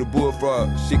make it through the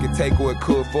bullfrog. She could take or it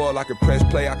could fall. I could press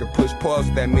play, I could push pause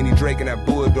with that mini Drake and that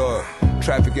bulldog.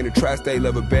 Traffic in the tri-state,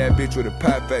 love a bad bitch with a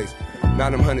pie face. Now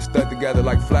them honey stuck together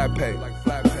like flat pay.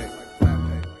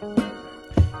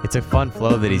 It's a fun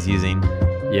flow that he's using.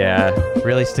 Yeah.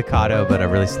 Really staccato, but a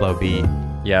really slow beat.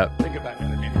 Yep.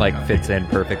 Like fits in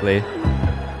perfectly.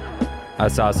 I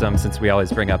saw some, since we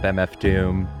always bring up MF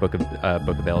Doom, book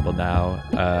available now.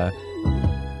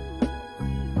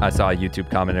 I saw a YouTube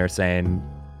commenter saying,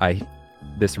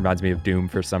 this reminds me of Doom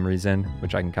for some reason,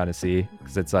 which I can kind of see,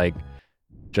 because it's like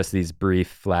just these brief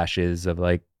flashes of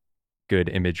like good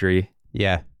imagery.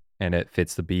 Yeah. And it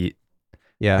fits the beat.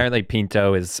 Yeah. Apparently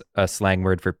pinto is a slang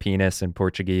word for penis in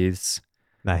Portuguese.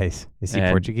 Nice. Is he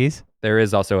And Portuguese? there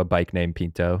is also a bike named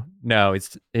Pinto. No,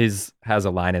 his has a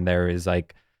line in there is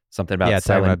like something about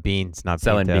talking about beans, not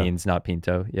selling pinto. beans, not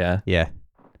Pinto. Yeah. Yeah.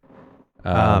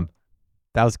 That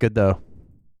was good though.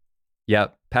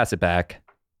 Yep. Pass it back.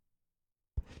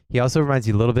 He also reminds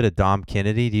you a little bit of Dom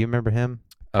Kennedy. Do you remember him?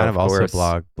 Kind of also course.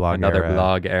 blog Another era.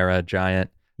 blog era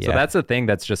giant. Yeah. So that's the thing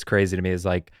that's just crazy to me is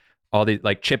like all the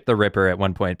like Chip the Ripper at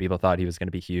one point people thought he was going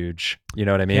to be huge. You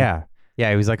know what I mean? Yeah. Yeah,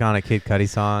 he was like on a Kid Cudi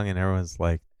song and everyone's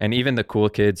like, and even the cool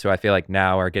kids who I feel like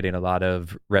now are getting a lot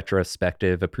of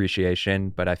retrospective appreciation,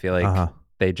 but I feel like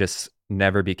they just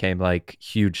never became like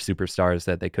huge superstars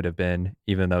that they could have been,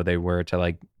 even though they were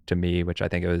to me, which I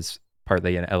think it was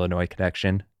partly an Illinois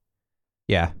connection.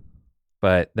 Yeah.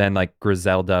 But then like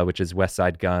Griselda, which is West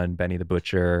Side Gun, Benny the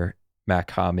Butcher, Mac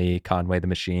Hami, Conway the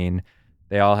Machine,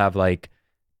 they all have like,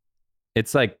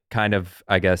 it's like kind of,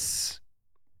 I guess,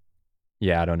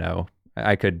 yeah, I don't know.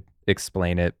 I could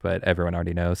explain it, but everyone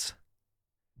already knows.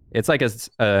 It's like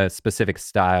a specific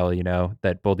style, you know,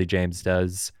 that Boldy James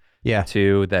does. Yeah.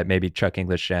 Too, that maybe Chuck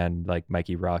English and like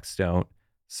Mikey Rocks don't.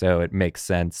 So it makes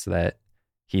sense that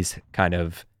he's kind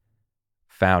of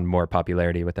found more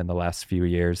popularity within the last few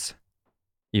years,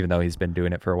 even though he's been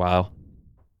doing it for a while.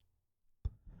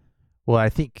 Well, I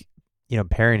think,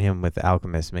 pairing him with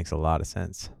Alchemist makes a lot of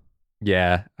sense.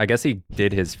 Yeah. I guess he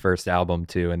did his first album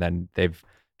too, and then they've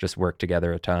just worked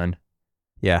together a ton.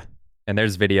 Yeah. And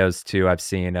there's videos too I've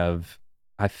seen of,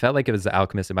 I felt like it was The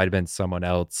Alchemist. It might have been someone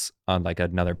else on like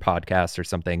another podcast or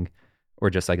something, or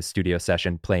just like a studio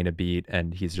session playing a beat.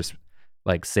 And he's just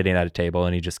like sitting at a table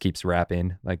and he just keeps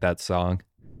rapping like that song.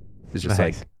 It's just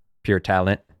nice. like Pure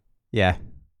talent. Yeah.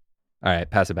 All right,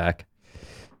 pass it back.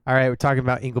 All right, we're talking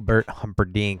about Engelbert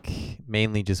Humperdinck.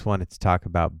 Mainly just wanted to talk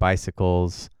about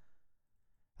bicycles.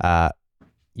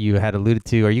 You had alluded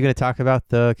to, are you going to talk about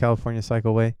the California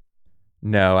Cycleway?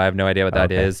 No, I have no idea what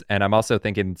that Okay. is. And I'm also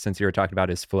thinking, since you were talking about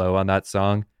his flow on that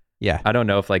song, Yeah. I don't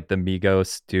know if like the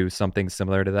Migos do something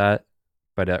similar to that,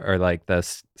 but or like the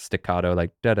staccato,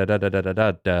 like da da da da da da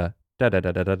da da da da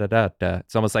da da da da da.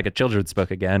 It's almost like a children's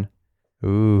book again.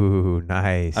 Ooh,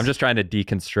 nice. I'm just trying to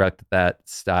deconstruct that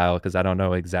style because I don't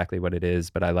know exactly what it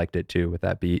is, but I liked it too with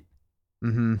that beat.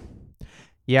 Mm-hmm.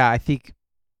 Yeah, I think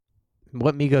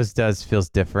what Migos does feels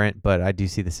different, but I do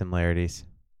see the similarities.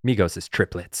 Migos is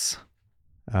triplets.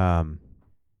 All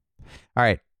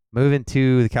right, moving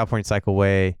to the California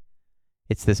Cycleway.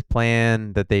 It's this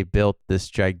plan that they built, this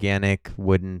gigantic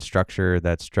wooden structure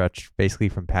that stretched basically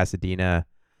from Pasadena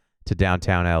to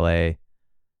downtown LA.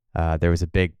 There was a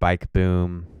big bike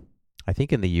boom, I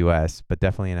think in the US, but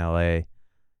definitely in LA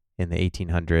in the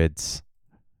 1800s.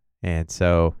 And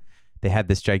so they had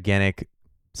this gigantic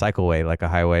cycleway, like a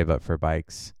highway, but for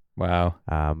bikes. Wow.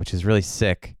 Which is really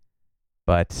sick.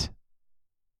 But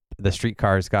the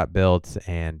streetcars got built,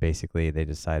 and basically they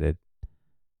decided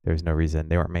there was no reason.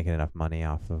 They weren't making enough money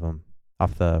off of them,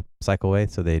 off the cycleway,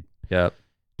 so they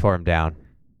tore them down.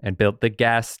 And built the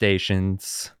gas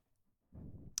stations.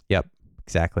 Yep,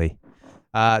 exactly.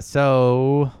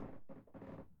 So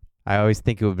I always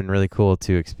think it would have been really cool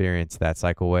to experience that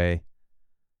cycleway.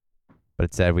 But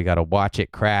it said we got to watch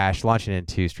it crash, launching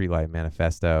into Streetlight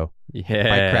Manifesto. Yeah.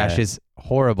 Bike crash is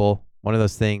horrible. One of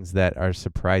those things that are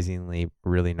surprisingly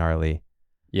really gnarly.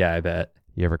 Yeah, I bet.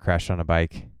 You ever crashed on a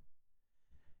bike?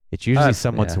 It's usually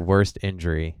someone's yeah. worst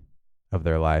injury of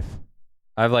their life.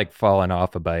 I've like fallen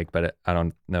off a bike, but I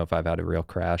don't know if I've had a real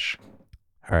crash.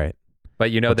 All right.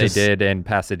 But you know, they did in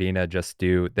Pasadena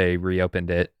they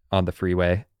reopened it on the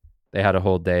freeway. They had a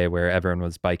whole day where everyone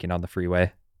was biking on the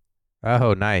freeway.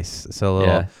 Oh, nice. So a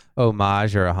little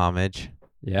homage or a homage.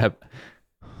 Yep.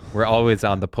 We're always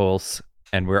on the pulse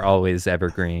and we're always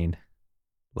evergreen.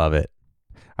 Love it.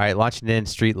 All right, launching in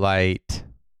Streetlight.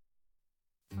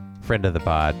 Friend of the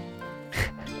pod.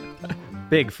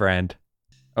 Big friend.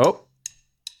 Oh.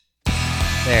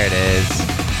 There it is.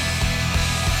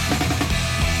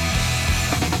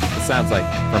 It sounds like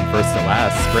from first to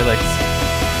last, Skrillex.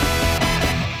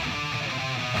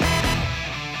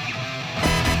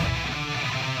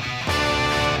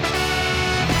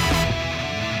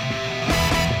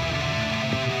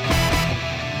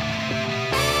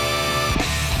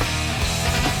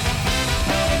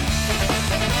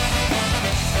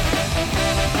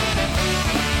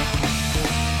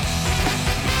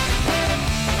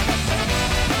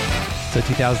 So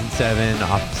 2007,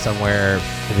 off somewhere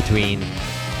in between,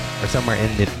 or somewhere in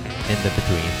the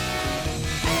between.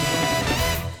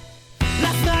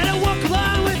 Last night I woke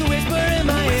along with a whisper in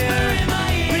my ear,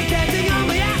 recanting all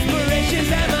my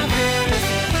aspirations and my fears.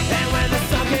 And when the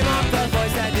song came off, the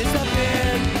voice had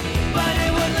disappeared, but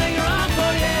it would linger on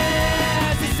for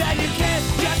years. He said you can't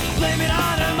just blame it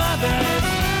on our mothers,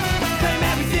 claim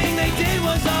everything they did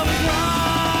was always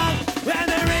wrong,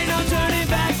 and there ain't no turning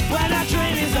back when our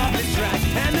train is off its track,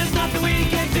 and there's nothing we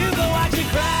can do but watch it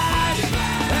crash,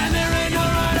 and there ain't no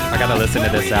right. I gotta listen to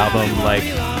this album like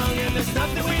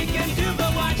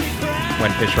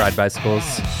when Fish Ride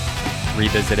Bicycles,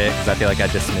 revisit it because I feel like I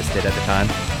dismissed it at the time.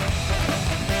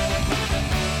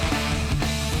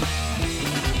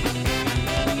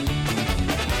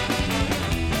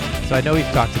 So I know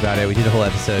we've talked about it. We did a whole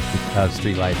episode of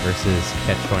Streetlight versus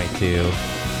Catch-22.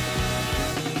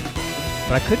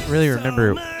 But I couldn't really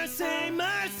remember,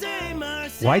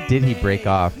 why did he break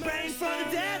off?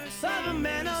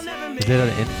 Is it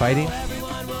an infighting?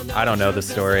 I don't know the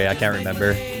story. I can't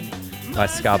remember. My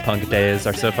ska punk days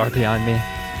are so far behind me.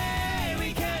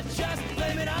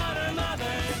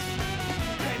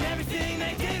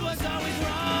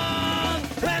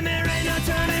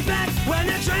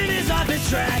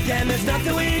 Track, and there's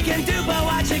nothing we can do but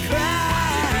watch it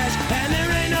crash, and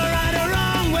there ain't no right or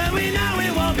wrong when we know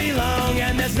it won't be long,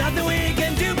 and there's nothing we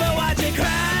can do but watch it crash.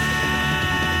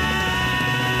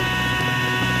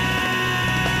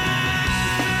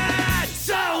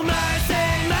 So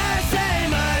mercy, mercy,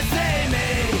 mercy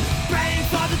me, praying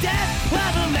for the death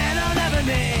of a man I'll never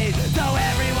need, though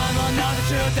everyone will know the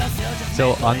truth, they'll still just...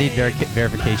 So I'll need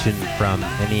verification from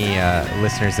any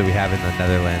listeners that we have in the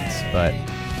Netherlands, but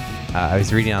I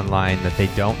was reading online that they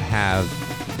don't have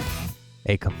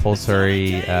a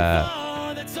compulsory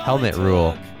helmet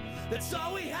rule,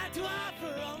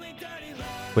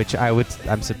 which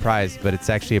I'm surprised, but it's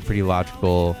actually a pretty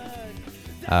logical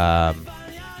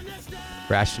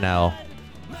rationale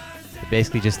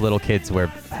basically just little kids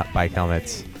wear bike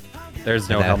helmets. There's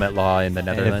no helmet law in the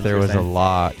Netherlands. And if there was a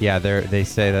law, they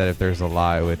say that if there's a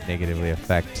law, it would negatively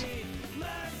affect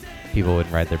people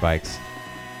wouldn't ride their bikes.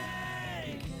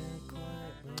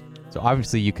 So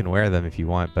obviously you can wear them if you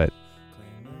want, but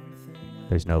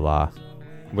there's no law.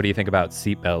 What do you think about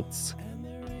seatbelts?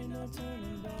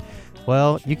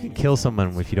 Well, you can kill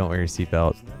someone if you don't wear your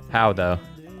seatbelt. How though?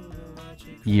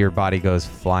 Your body goes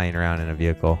flying around in a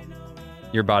vehicle.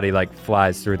 Your body like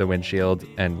flies through the windshield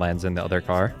and lands in the other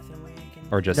car?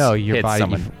 Or just your hits body.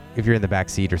 someone? If you're in the back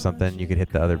seat or something, you could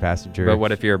hit the other passenger. But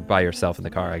what if you're by yourself in the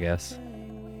car, I guess?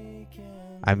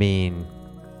 I mean,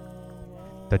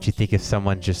 don't you think if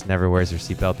someone just never wears their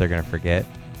seatbelt, they're going to forget?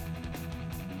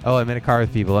 Oh, I'm in a car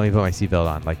with people. Let me put my seatbelt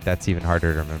on. Like, that's even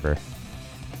harder to remember.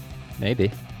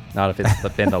 Maybe. Not if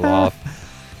it's been the law.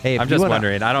 Hey, I'm just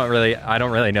wondering. I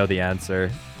don't really know the answer.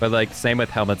 But like, same with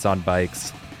helmets on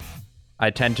bikes. I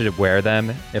tend to wear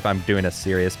them if I'm doing a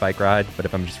serious bike ride, but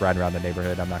if I'm just riding around the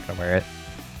neighborhood, I'm not going to wear it.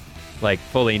 Like,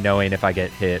 fully knowing if I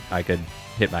get hit, I could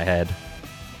hit my head.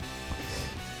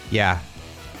 Yeah.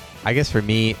 I guess for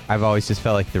me, I've always just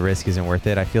felt like the risk isn't worth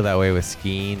it. I feel that way with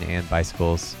skiing and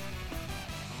bicycles.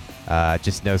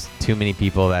 Just know too many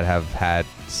people that have had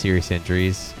serious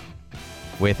injuries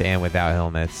with and without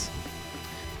helmets.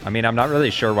 I mean, I'm not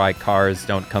really sure why cars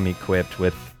don't come equipped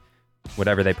with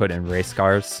whatever they put in race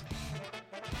cars.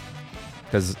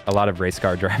 Because a lot of race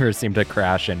car drivers seem to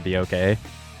crash and be okay.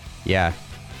 Yeah.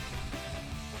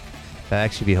 That'd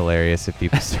actually be hilarious if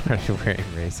people started wearing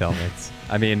race helmets.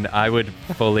 I mean, I would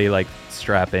fully like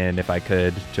strap in if I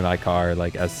could to my car,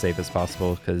 like as safe as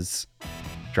possible, because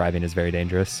driving is very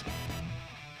dangerous.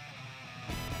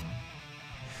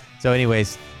 So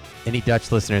anyways, any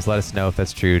Dutch listeners, let us know if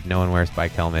that's true. No one wears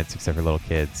bike helmets except for little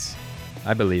kids.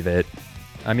 I believe it.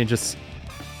 I mean, just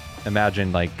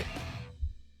imagine like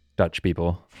Dutch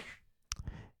people.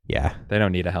 Yeah. They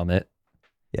don't need a helmet.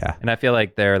 Yeah. And I feel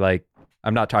like they're like,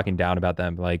 I'm not talking down about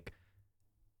them. Like,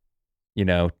 you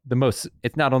know,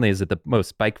 it's not only is it the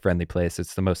most bike friendly place,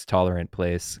 it's the most tolerant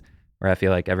place where I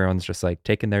feel like everyone's just like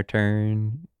taking their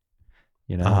turn,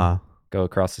 you know, go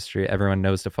across the street. Everyone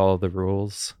knows to follow the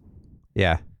rules.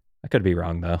 Yeah. I could be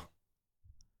wrong though.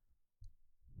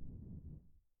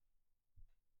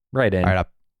 Right in. All right,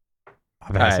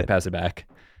 I'll pass it back.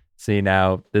 See,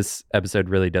 now this episode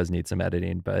really does need some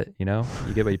editing, but you know,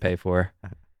 you get what you pay for.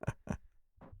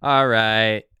 All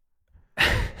right.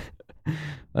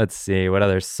 Let's see. What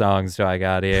other songs do I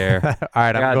got here? All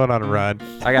right, I'm going on a run.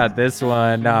 I got this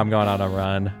one. No, I'm going on a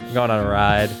run. I'm going on a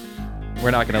ride.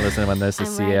 We're not going to listen when this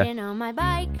is See Ya. Riding on my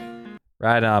bike.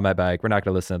 Riding on my bike. We're not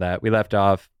going to listen to that. We left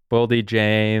off Boldy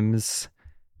James,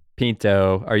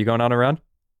 Pinto. Are you going on a run?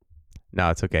 No,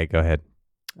 it's okay. Go ahead.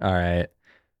 All right.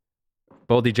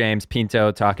 Boldy James,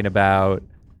 Pinto talking about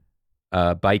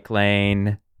Bike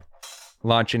Lane,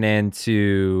 launching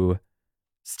into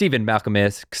Stephen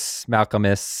Malcolmus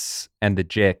and the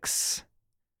Jicks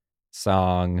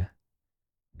song.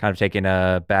 Kind of taking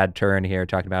a bad turn here,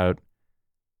 talking about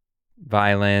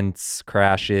violence,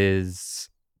 crashes,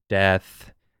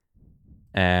 death.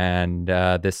 And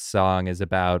this song is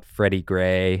about Freddie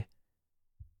Gray,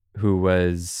 who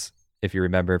was, if you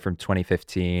remember from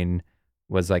 2015,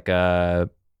 was like a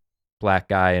black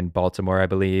guy in Baltimore, I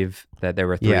believe, that there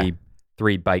were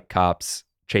three bike cops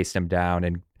chased him down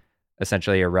and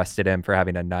essentially arrested him for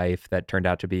having a knife that turned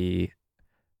out to be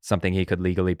something he could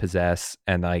legally possess,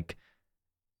 and like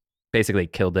basically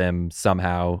killed him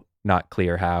somehow, not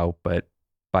clear how, but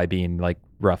by being like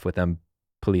rough with him,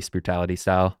 police brutality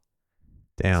style.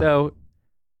 Damn. So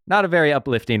not a very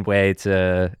uplifting way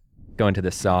to go into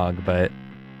this song, but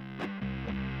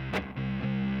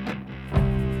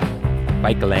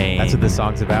Bike Lane. That's what this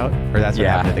song's about? Or that's what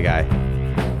happened to the guy?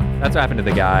 That's what happened to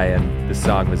the guy, and the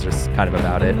song was just kind of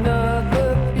about it.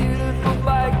 Another beautiful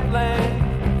bike lane.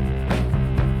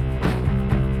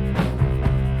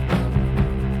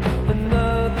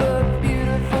 Another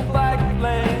beautiful bike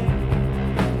lane.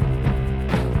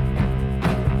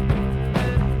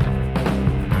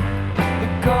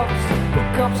 The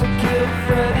cops have killed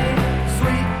Freddie,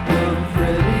 sweet young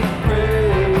Freddie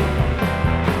Gray.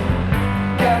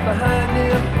 Got behind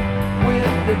him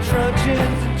with the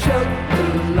truncheons and choked the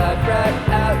life right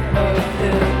out of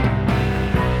him.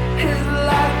 His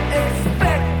life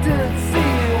expectancy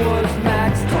was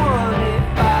max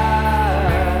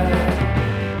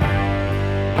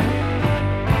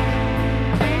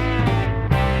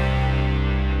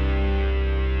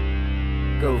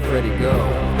 25. Go, Freddie, go.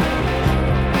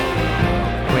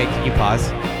 Wait, can you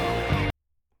pause?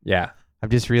 Yeah. I'm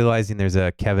just realizing there's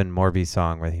a Kevin Morby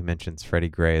song where he mentions Freddie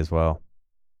Gray as well.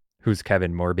 Who's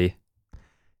Kevin Morby?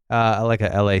 Like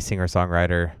a LA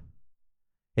singer-songwriter.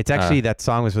 It's actually, that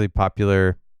song was really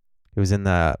popular. It was in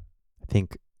the, I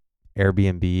think,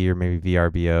 Airbnb or maybe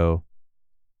VRBO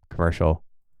commercial.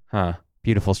 Huh.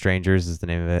 Beautiful Strangers is the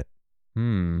name of it.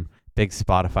 Big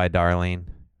Spotify darling.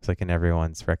 It's like in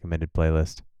everyone's recommended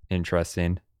playlist.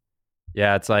 Interesting.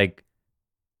 Yeah, it's like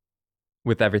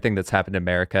with everything that's happened in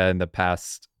America in the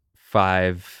past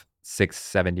 5, 6,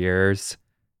 7 years,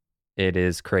 it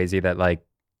is crazy that like,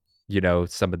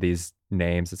 some of these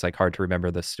names, it's like hard to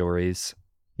remember the stories.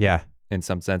 Yeah. In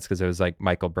some sense, because it was like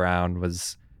Michael Brown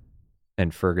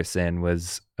and Ferguson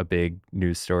was a big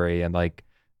news story, and like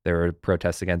there were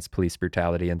protests against police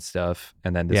brutality and stuff.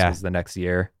 And then this was the next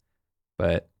year.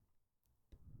 But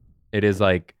it is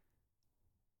like,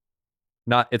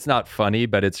 it's not funny,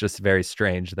 but it's just very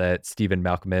strange that Stephen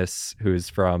Malkmus, who's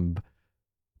from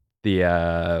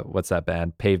the what's that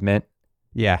band, Pavement,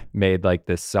 made like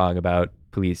this song about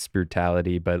police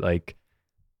brutality, but like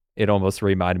it almost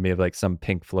reminded me of like some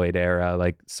Pink Floyd era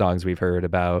like songs we've heard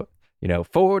about,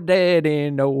 "For Dead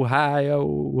in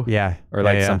Ohio," or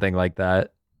like something like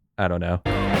that. I don't know.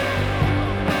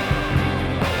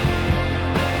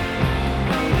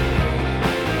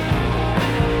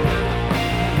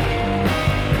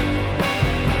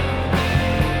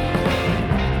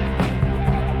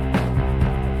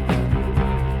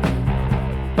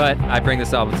 But I bring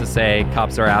this album to say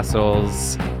cops are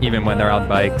assholes even when they're on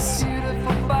bikes.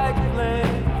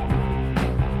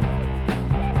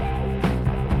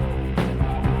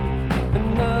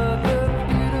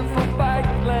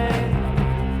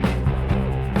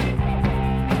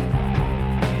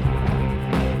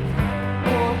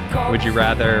 Would you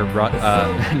rather run?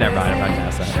 Never mind, I'm not gonna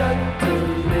ask that.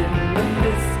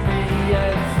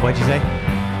 What'd you say?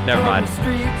 Never mind.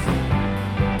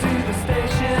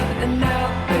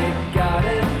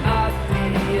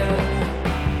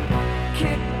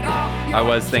 I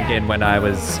was thinking when I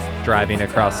was driving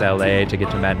across LA to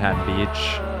get to Manhattan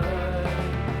Beach.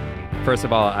 First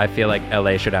of all, I feel like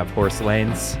LA should have horse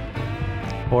lanes.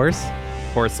 Horse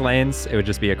lanes. It would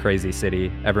just be a crazy city.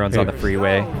 Everyone's on the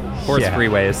freeway. Horse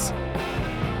freeways.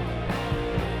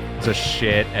 Just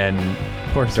shit and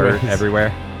dirt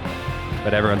everywhere.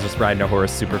 But everyone's just riding a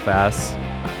horse super fast.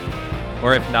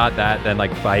 Or if not that, then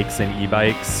like bikes and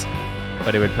e-bikes.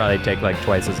 But it would probably take like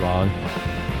twice as long.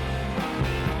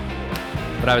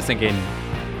 But I was thinking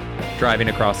driving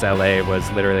across LA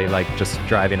was literally like just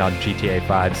driving on GTA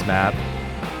 5's map.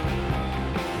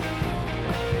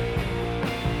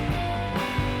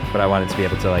 But I wanted to be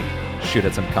able to like shoot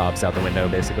at some cops out the window,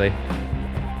 basically.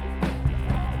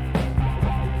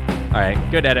 All right,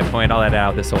 good edit point. I'll edit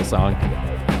out this whole song.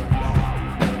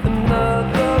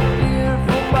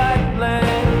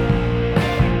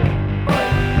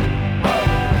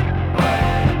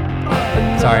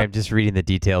 Sorry, I'm just reading the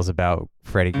details about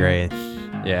Freddie Gray.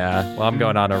 Yeah, well, I'm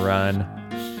going on a run.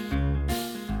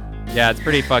 Yeah, it's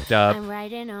pretty fucked up. I'm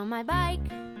riding on my bike.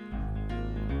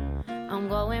 I'm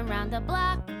going round the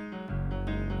block.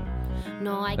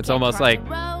 No, I It's can't almost cross like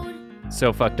the road.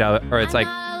 so fucked up, or it's like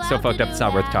so fucked up it's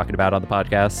not worth talking about on the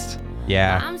podcast.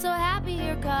 Yeah. I'm so happy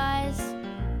here, cause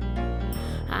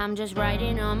I'm just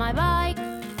riding on my bike.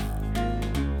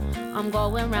 I'm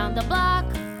going round the block.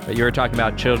 But you were talking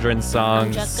about children's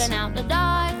songs. I'm checking out the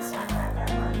dogs,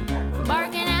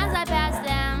 barking as I pass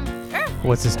them.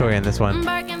 What's the story on this one?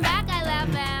 Barking back, I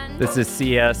laugh and This is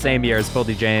Sia, same year as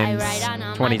Boldy James,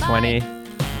 2020.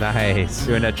 Nice.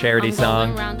 Doing a charity I'm song.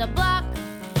 going round the block.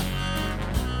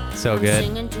 So I'm good.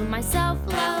 singing to myself,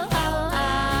 low,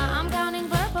 I'm counting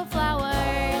purple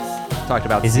flowers. Talked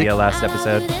about Is it- Sia last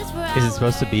episode. Is it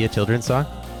supposed to be a children's song?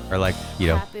 Or like,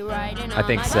 I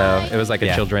think so. It was like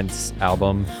a children's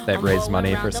album that raised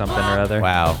money for something or other.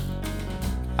 Wow.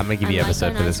 I'm going to give you an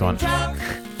episode for this one.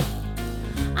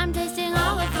 I'm tasting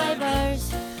all the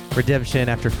flavors. Redemption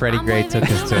after Freddie Gray took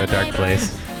us to a dark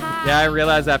place. Yeah, I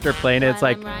realized after playing it, it's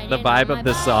like the vibe of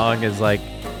the song is like,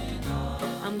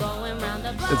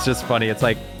 it's just funny. It's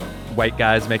like white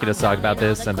guys making a song about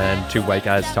this and then two white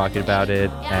guys talking about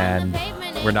it, and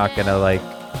we're not gonna like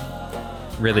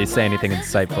really say anything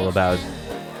insightful about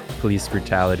police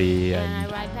brutality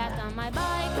and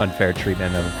unfair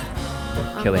treatment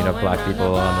of killing of black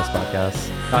people on this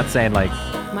podcast. Not saying like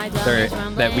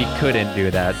that we couldn't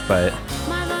do that, but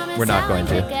we're not going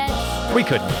to. We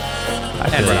couldn't.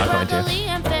 And we're not going to.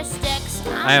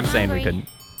 I am saying we couldn't.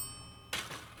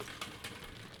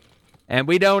 And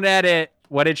we don't edit.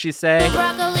 What did she say?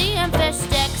 Broccoli and fish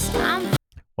sticks.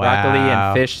 Broccoli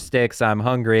and fish sticks. I'm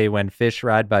hungry. When fish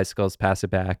ride bicycles, pass it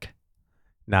back.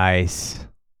 Nice.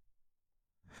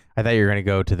 I thought you were going to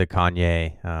go to the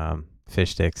Kanye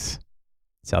fish sticks,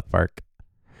 South Park.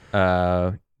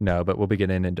 No, but we'll be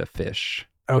getting into fish.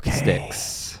 Okay.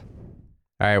 Sticks.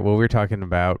 All right. Well, we're talking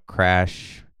about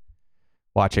crash.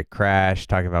 Watch it crash.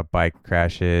 Talking about bike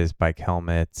crashes, bike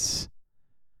helmets.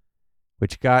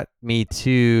 Which got me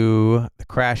to the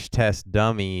Crash Test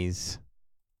Dummies,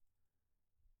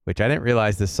 which I didn't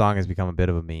realize this song has become a bit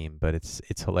of a meme, but it's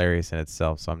hilarious in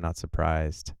itself, so I'm not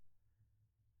surprised.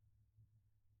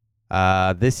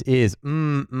 This is Have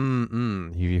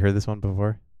you heard this one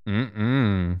before?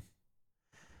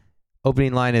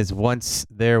 Opening line is, once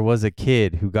there was a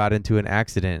kid who got into an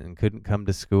accident and couldn't come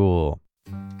to school.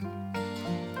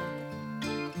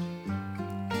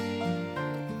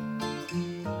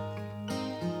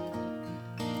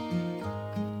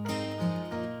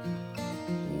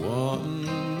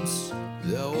 Once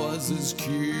there was this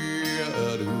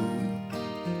kid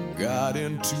who got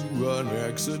into an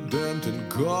accident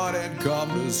and couldn't come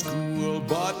to school,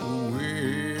 but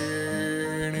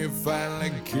when he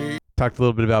finally came. Talked a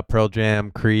little bit about Pearl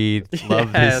Jam, Creed.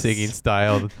 Love his singing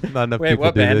style. Not enough Wait, people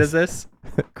what do band this. is this?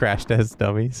 Crash Test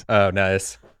Dummies. Oh,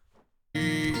 nice.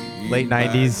 Late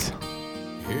 90s.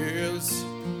 His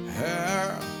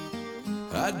hair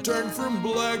had turned from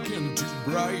black into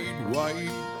bright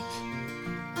white.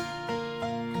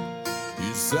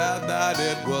 He said that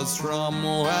it was from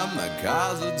when the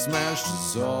cars had smashed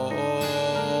so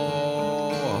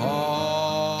hard.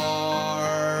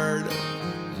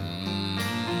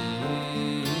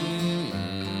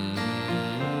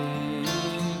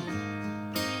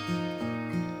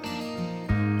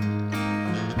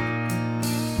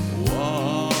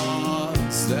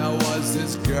 Once there was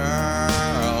this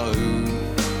girl who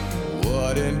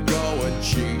wouldn't go and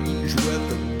change with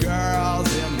the girls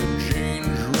in the change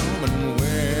room, and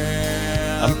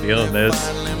when I'm feeling this.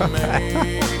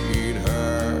 made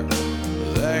her,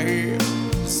 they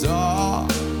saw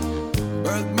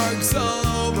birthmarks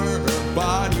all over her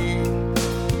body.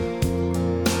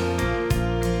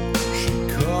 She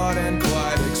couldn't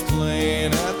quite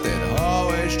explain it, they'd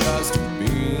always just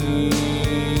been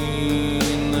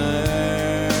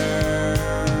there.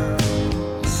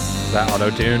 Is that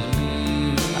auto-tune?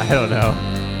 I don't know.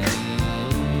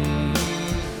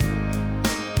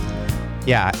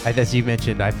 Yeah, as you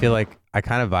mentioned, I feel like I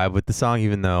kind of vibe with the song,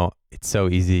 even though it's so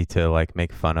easy to like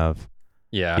make fun of.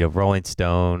 Yeah. You know, Rolling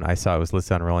Stone. I saw it was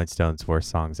listed on Rolling Stone's worst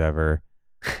songs ever.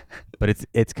 But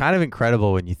it's kind of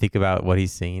incredible when you think about what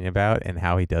he's singing about and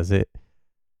how he does it.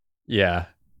 Yeah.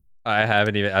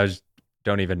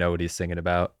 Don't even know what he's singing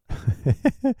about.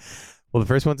 Well, the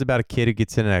first one's about a kid who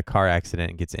gets in a car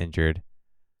accident and gets injured.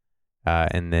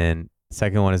 And then the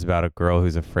second one is about a girl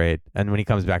who's afraid. And when he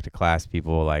comes back to class,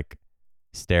 people will like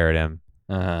stare at him.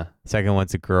 Uh-huh. Second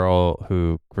one's a girl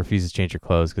who refuses to change her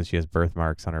clothes because she has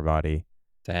birthmarks on her body.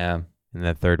 Damn. And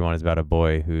the third one is about a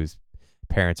boy whose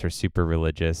parents are super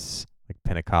religious, like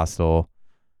Pentecostal,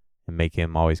 and make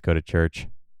him always go to church.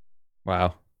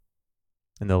 Wow.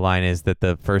 And the line is that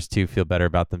the first two feel better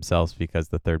about themselves because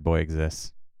the third boy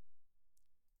exists.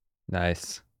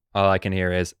 Nice. All I can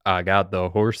hear is, I got the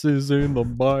horses in the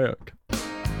back.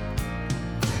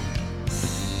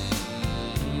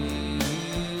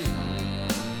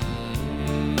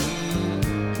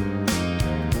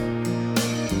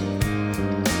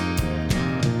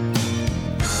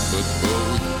 But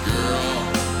both girl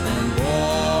and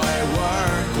boy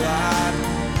were glad,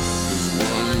 'cause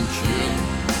one kid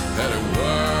had it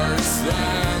worse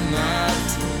than that.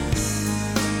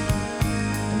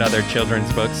 Another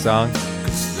children's book song.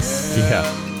 Yeah.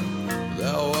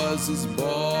 There was this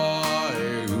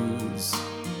boy whose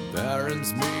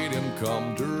parents made him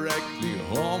come directly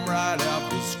home right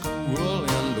after school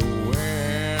in the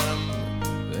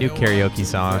wind. New karaoke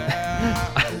song.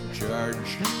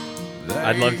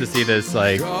 I'd love to see this,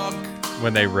 like,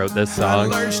 when they wrote this song.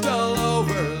 Lurched all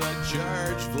over the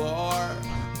church floor.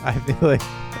 I feel like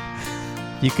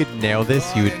if you could nail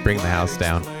this, you would bring the house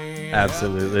down.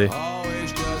 Absolutely.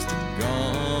 Always just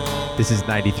gone. This is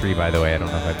 93, by the way. I don't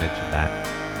know if I mentioned that.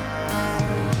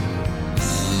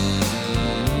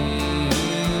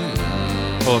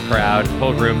 Full crowd,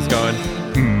 whole room's going.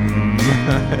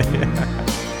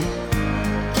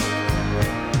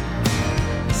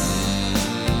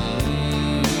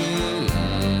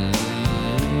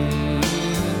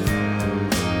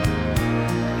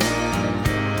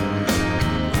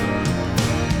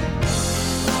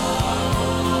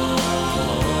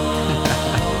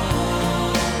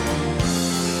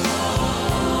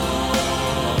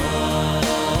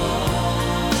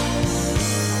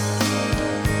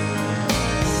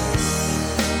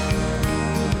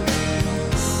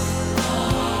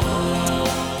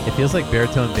 It feels like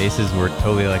baritone basses were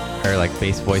totally like, or like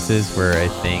bass voices were a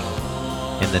thing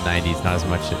in the 90s, not as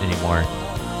much anymore.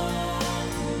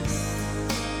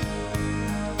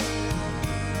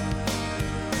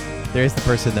 There is the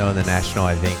person, though, in the National,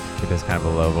 I think, who does kind of a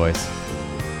low voice.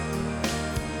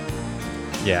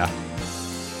 Yeah.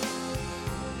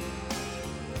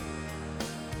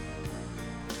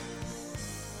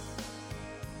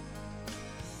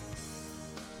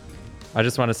 I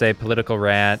just want to say, political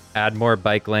rant, add more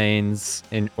bike lanes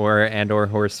or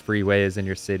horse freeways in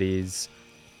your cities.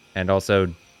 And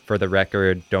also, for the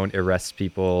record, don't arrest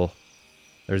people.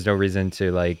 There's no reason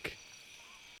to, like,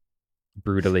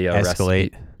 brutally arrest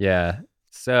Escalate. Yeah.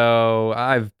 So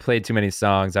I've played too many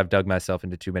songs. I've dug myself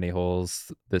into too many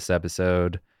holes this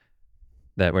episode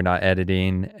that we're not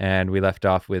editing. And we left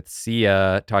off with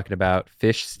Sia talking about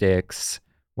fish sticks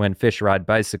when fish ride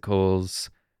bicycles.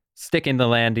 Sticking the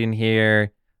landing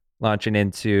here, launching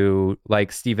into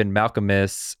like Stephen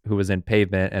Malcolmus, who was in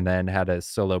Pavement and then had a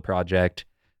solo project.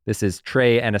 This is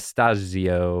Trey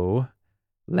Anastasio,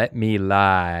 Let Me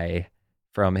Lie,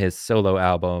 from his solo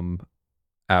album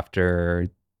after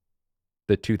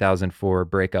the 2004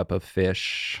 breakup of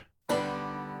Fish.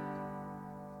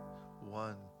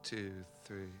 1, 2,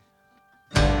 3.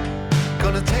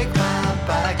 Gonna take my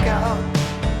bike out,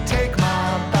 take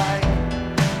my bike.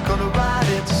 Gonna ride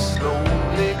it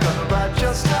slowly, gonna ride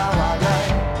just how I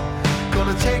like.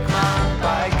 Gonna take my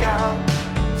bike out,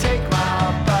 take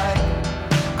my bike.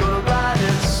 Gonna ride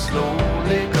it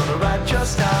slowly, gonna ride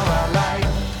just how I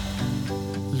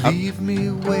like. Leave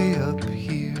me way up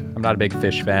here. I'm not a big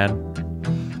Fish fan,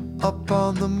 Up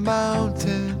on the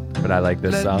mountain, but I like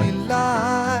this let song. me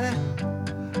lie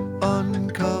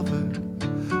uncovered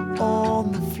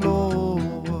on the floor.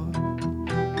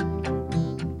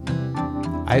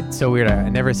 It's so weird. I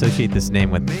never associate this name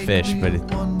with Fish, but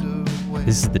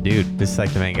this is the dude. This is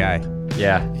like the main guy.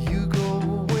 Yeah.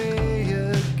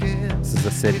 This is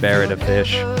the Sid Barrett of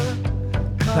Fish.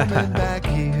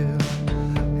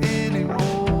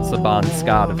 It's the Bon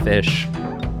Scott of Fish.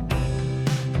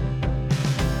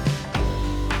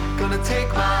 Gonna take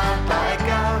my bike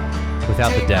out.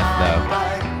 Without the death,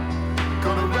 though.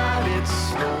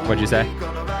 What'd you say?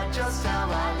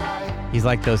 He's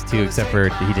like those two, except for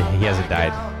he hasn't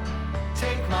died.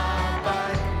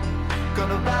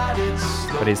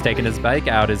 But he's taking his bike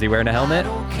out. Is he wearing a helmet?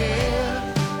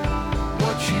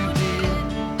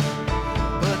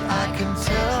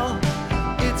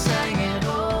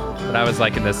 But I was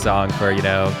liking this song for,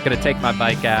 gonna take my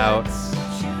bike out.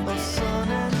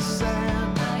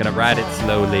 Gonna ride it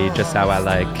slowly, just how I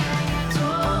like.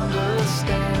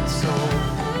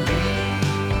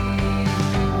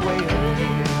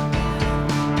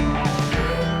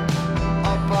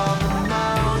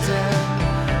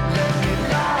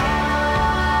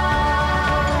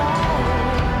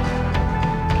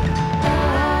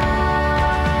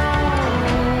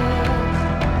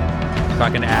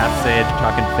 Talking acid,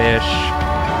 talking fish.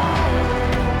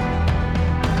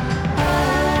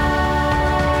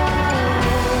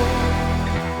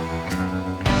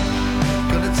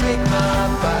 Gonna take my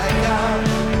bike out,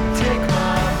 take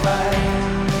my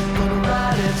bike. Gonna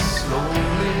ride it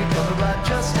slowly, gonna ride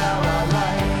just how I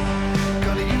like.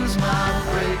 Gonna use my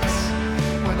brakes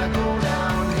when I go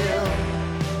downhill.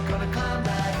 Gonna climb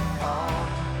back on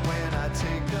when I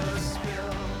take a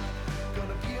spill.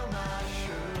 Gonna peel my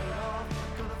shirt off,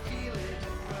 gonna feel it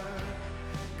burn.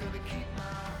 Gonna keep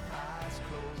my eyes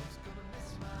closed, gonna miss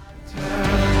my turn.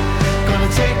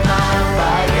 Gonna take my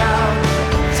bike out.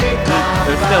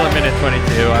 There's still a minute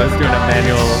 22. I was doing a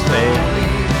manual fade.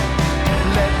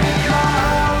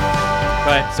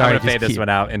 But Sorry, I'm going to just fade this keep- one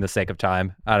out in the sake of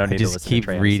time. I don't I need to just listen keep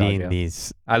to Trey reading Anastasio.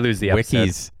 these I lose the episode.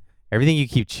 wikis. Everything you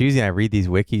keep choosing, I read these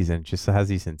wikis, and it just has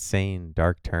these insane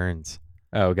dark turns.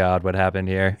 Oh, God, what happened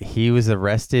here? He was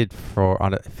arrested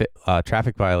on a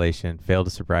traffic violation, failed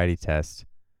a sobriety test.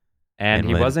 And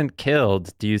he Lynn. wasn't killed.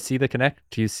 Do you see the connect?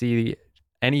 Do you see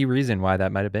any reason why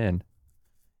that might have been?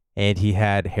 And he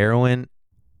had heroin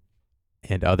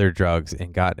and other drugs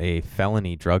and got a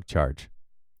felony drug charge.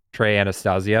 Trey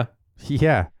Anastasio?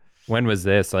 Yeah, When was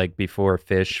this? Like before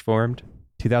Fish formed?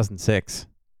 2006.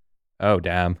 Oh,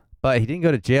 damn. But he didn't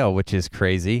go to jail, which is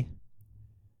crazy.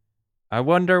 I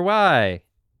wonder why.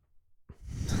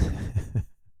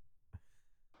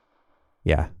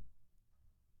 Yeah.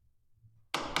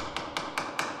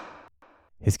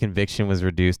 His conviction was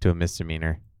reduced to a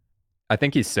misdemeanor. I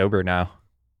think he's sober now.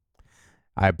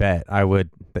 I bet I would.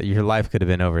 That your life could have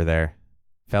been over there.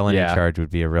 Felony Yeah. charge would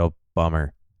be a real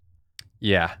bummer.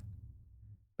 Yeah.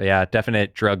 But yeah,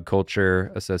 definite drug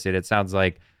culture associated. Sounds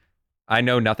like I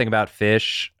know nothing about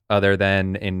Fish other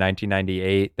than in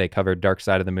 1998, they covered Dark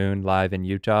Side of the Moon live in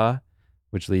Utah,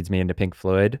 which leads me into Pink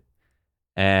Floyd.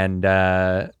 And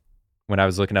when I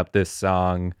was looking up this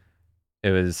song,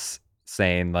 it was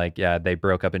saying like, yeah, they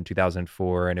broke up in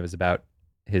 2004 and it was about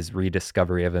his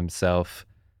rediscovery of himself.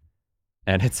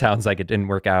 And it sounds like it didn't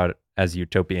work out as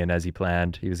utopian as he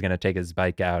planned. He was going to take his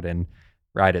bike out and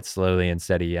ride it slowly.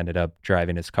 Instead, he ended up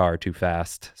driving his car too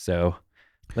fast. So,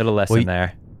 little lesson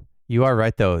there. You are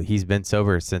right, though. He's been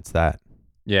sober since that.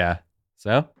 Yeah.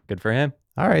 So, good for him.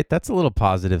 All right. That's a little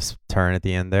positive turn at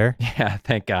the end there. Yeah.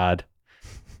 Thank God.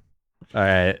 All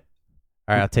right.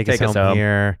 All right. I'll take us home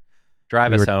here.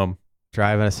 Drive us home.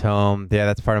 Driving us home. Yeah,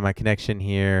 that's part of my connection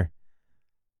here.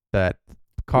 That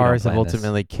cars have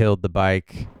ultimately killed the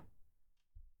bike.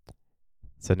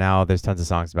 So now there's tons of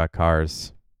songs about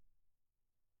cars.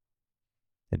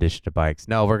 In addition to bikes.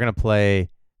 No, we're going to play,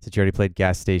 since you already played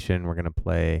Gas Station, we're going to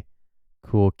play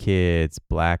Cool Kids,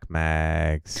 Black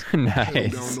Mags.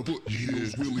 Nice. This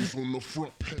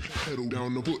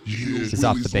is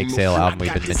off the Big Sale album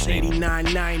we've been mentioning.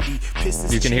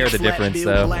 You can hear the difference,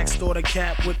 though,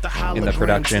 in the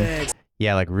production.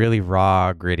 Yeah, like really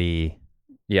raw, gritty.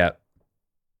 Yeah.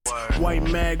 White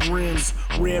mag rims,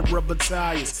 red rubber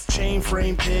tires, chain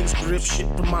frame pegs, grip shit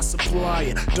to my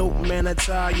supplier. Dope man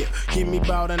attire, give me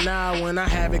about an hour and I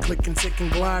have it clicking, ticking,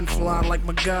 gliding, flying like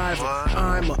MacGyver.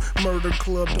 I'm a murder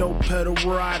club, dope pedal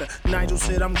rider. Nigel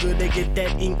said I'm good, they get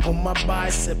that ink on my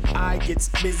bicep. I get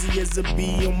busy as a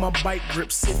bee on my bike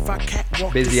grips. If I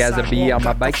catwalk busy as a bee on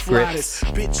my bike grips.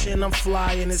 Bitch and I'm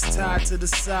flying, it's tied to the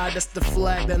side, that's the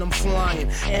flag that I'm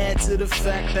flying. Add to the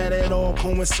fact that it all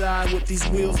coincide with these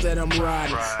wheels that I'm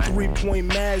riding. 3-point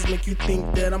mags make you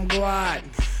think that I'm gliding.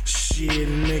 Shit,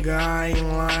 nigga, I ain't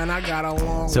lying. I got a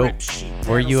long So,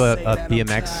 were you a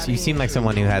BMX? You seem like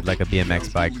someone who had like a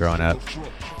BMX bike growing up.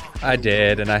 I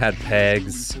did, and I had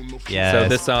pegs. Yeah. So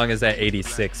this song is at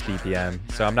 86 BPM.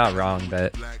 So I'm not wrong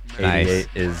that 88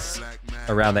 is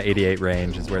around the 88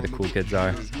 range is where the cool kids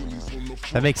are.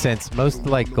 That makes sense. Most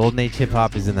like golden age hip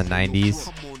hop is in the 90s,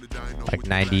 like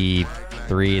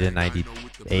 93 to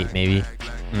 98 maybe.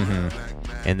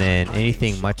 Mm-hmm. And then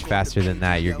anything much faster than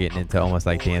that, you're getting into almost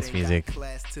like dance music.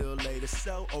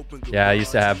 Yeah, I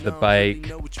used to have the bike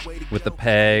with the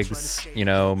pegs, you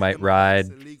know, might ride,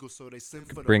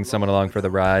 bring someone along for the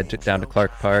ride, took down to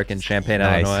Clark Park in Champaign,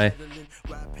 Illinois.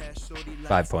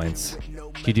 5 points.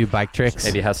 Did you do bike tricks?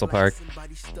 Maybe Hessel Park.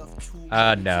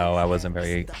 No, I wasn't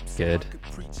very good.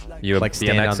 You a like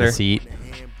stand BMXer? on the seat?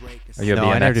 Are you a no,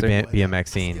 BMXer? I never did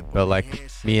BMXing, but like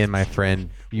me and my friend,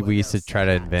 we used to try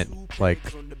to invent like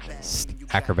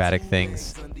acrobatic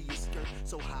things.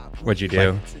 What'd you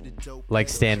do? Like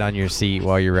stand on your seat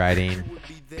while you're riding.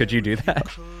 Could you do that?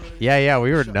 Yeah,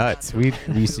 we were nuts. We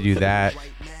used to do that.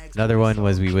 Another one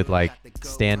was we would like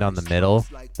stand on the middle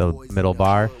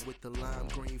bar,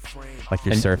 like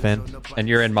you're surfing. And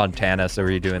you're in Montana, so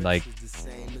were you doing like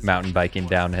mountain biking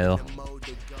downhill?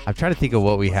 I'm trying to think of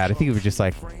what we had. I think it was just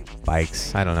like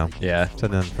bikes. I don't know. Yeah.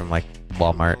 Something from like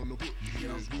Walmart.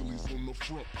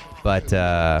 But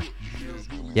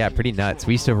yeah, pretty nuts.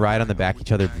 We used to ride on the back of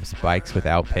each other's bikes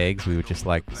without pegs. We would just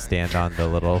like stand on the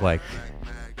little like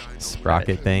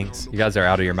sprocket things. You guys are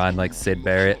out of your mind like Sid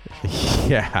Barrett.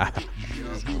 Yeah.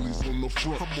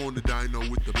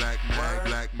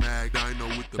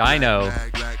 Dyno.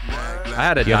 I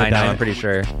had a dyno, I'm pretty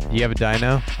sure. You have a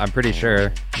dyno? I'm pretty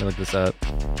sure. Let me look this up.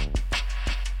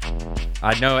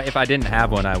 I know if I didn't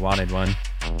have one, I wanted one.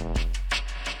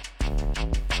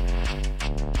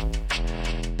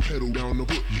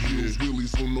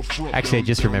 Actually, I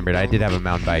just remembered. I did have a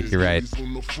mountain bike. You're right.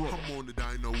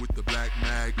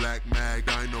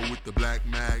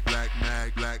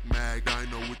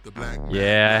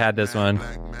 Yeah, I had this one.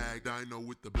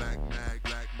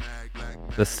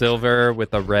 The silver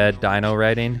with the red dyno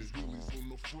writing.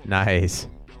 Nice.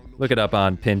 Look it up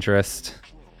on Pinterest.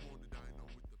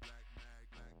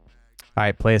 All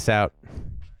right, play us out.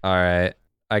 All right.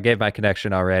 I gave my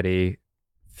connection already.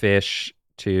 Fish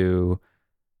to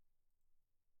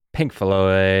Pink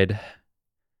Floyd.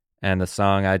 And the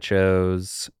song I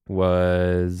chose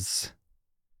was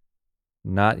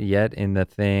Not Yet in the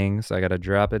Thing. So I got to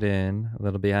drop it in a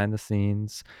little behind the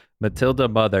scenes. Matilda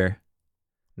Mother.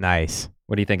 Nice.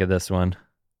 What do you think of this one?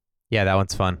 Yeah, that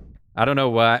one's fun. I don't know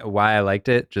why I liked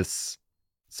it. Just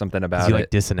something about you it. Like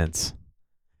dissonance.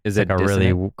 Is it's it like a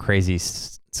dissonant? really crazy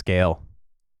scale?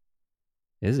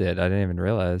 Is it? I didn't even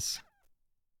realize.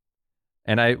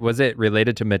 And was it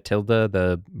related to Matilda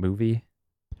the movie?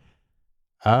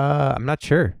 I'm not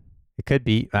sure. It could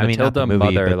be. I mean, not Matilda the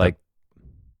movie, Mother, but like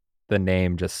the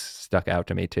name just stuck out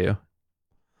to me too.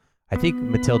 I think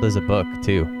Matilda's a book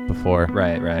too. Before.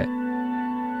 Right.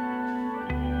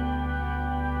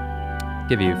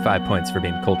 Give you 5 points for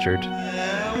being cultured.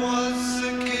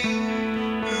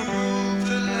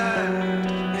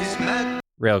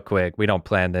 Real quick, we don't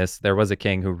plan this. There was a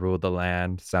king who ruled the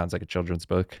land. Sounds like a children's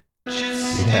book.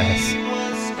 Yes.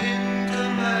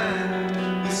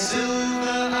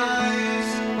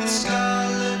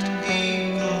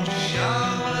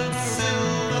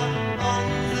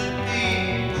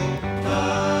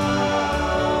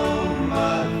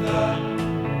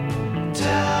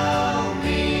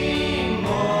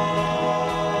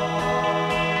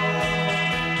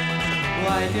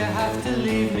 Why'd you have to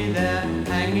leave me there,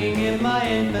 hanging in my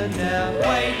infidel,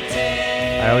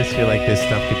 waiting? I always feel like this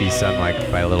stuff could be sung like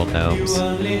by little gnomes. You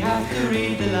only have to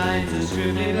read the lines, it's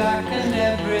truly black and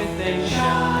everything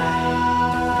shines.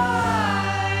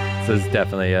 This is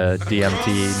definitely a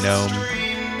DMT gnome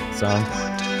song.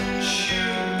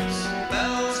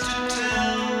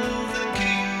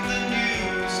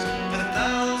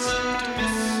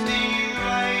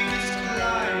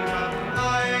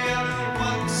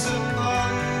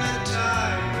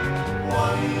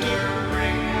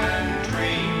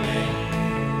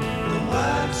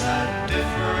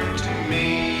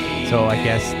 So I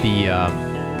guess the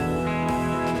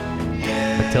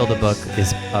Matilda book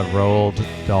is a Roald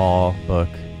Dahl book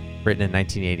written in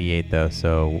 1988, though,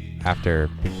 so after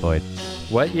Pink Floyd.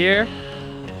 What year?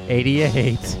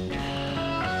 88.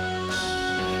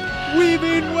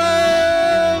 Weaving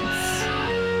webs!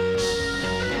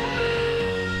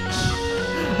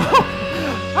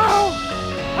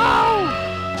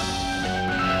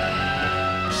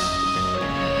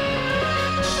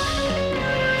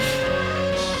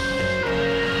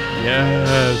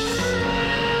 Yes.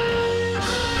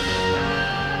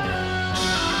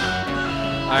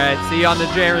 All right, see you on the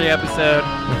Jerry episode.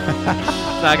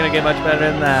 It's not gonna get much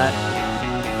better than that.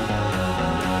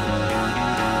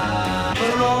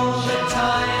 For all the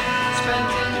time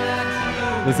spent in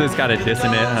that This is kind of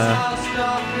dissonant, huh?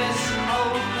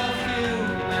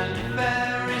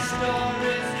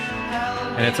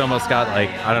 And it's almost got like,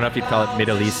 I don't know if you'd call it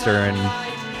Middle Eastern,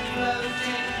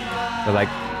 or like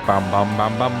bum bum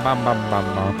bum bum bum bum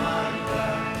bum bum.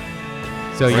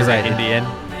 So you're right. Indian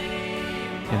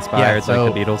inspired, so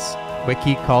like the Beatles.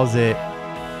 Wiki calls it,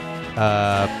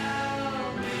 I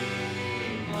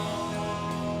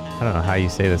don't know how you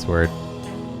say this word.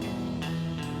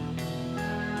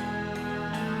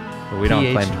 But we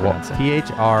don't claim to pronounce it.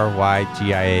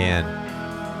 P-H-R-Y-G-I-A-N.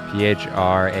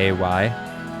 P-H-R-A-Y.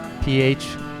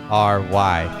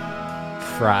 P-H-R-Y.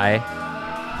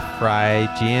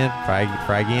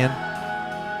 Phrygian.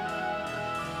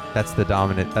 That's the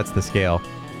dominant. That's the scale.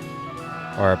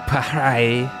 Or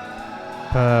Phrygian.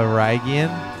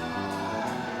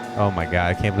 Oh my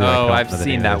god, I can't believe I Oh, don't I've know the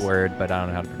seen name that of this. word, but I don't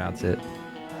know how to pronounce it.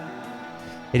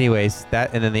 Anyways,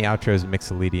 that, and then the outro is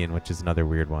Mixolydian, which is another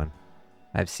weird one.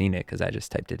 I've seen it because I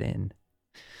just typed it in.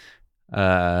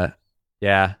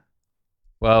 Yeah.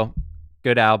 Well,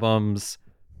 good albums.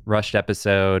 Rushed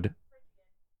episode.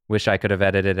 Wish I could have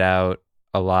edited out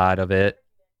a lot of it,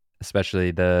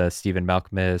 especially the Stephen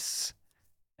Malkmus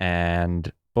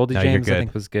and Boldy No, you're James, I good.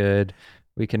 think was good.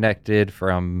 We connected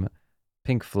from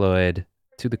Pink Floyd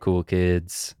to the Cool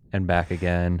Kids and back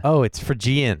again. Oh, it's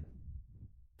Phrygian.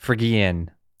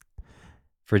 Phrygian.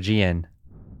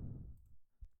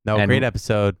 No, And- great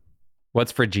episode.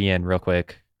 What's Phrygian, real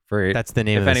quick? For That's the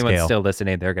name if of the anyone's scale. still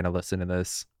listening, they're gonna listen to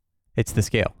this. It's the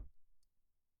scale.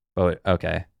 Oh,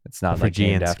 okay. It's not The like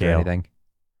named Phrygian after scale. anything.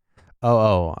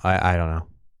 I don't know.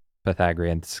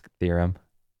 Pythagorean's theorem.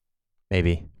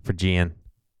 Maybe. Phrygian.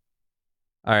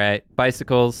 All right,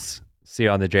 bicycles. See you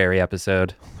on the Jerry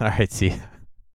episode. All right, see ya.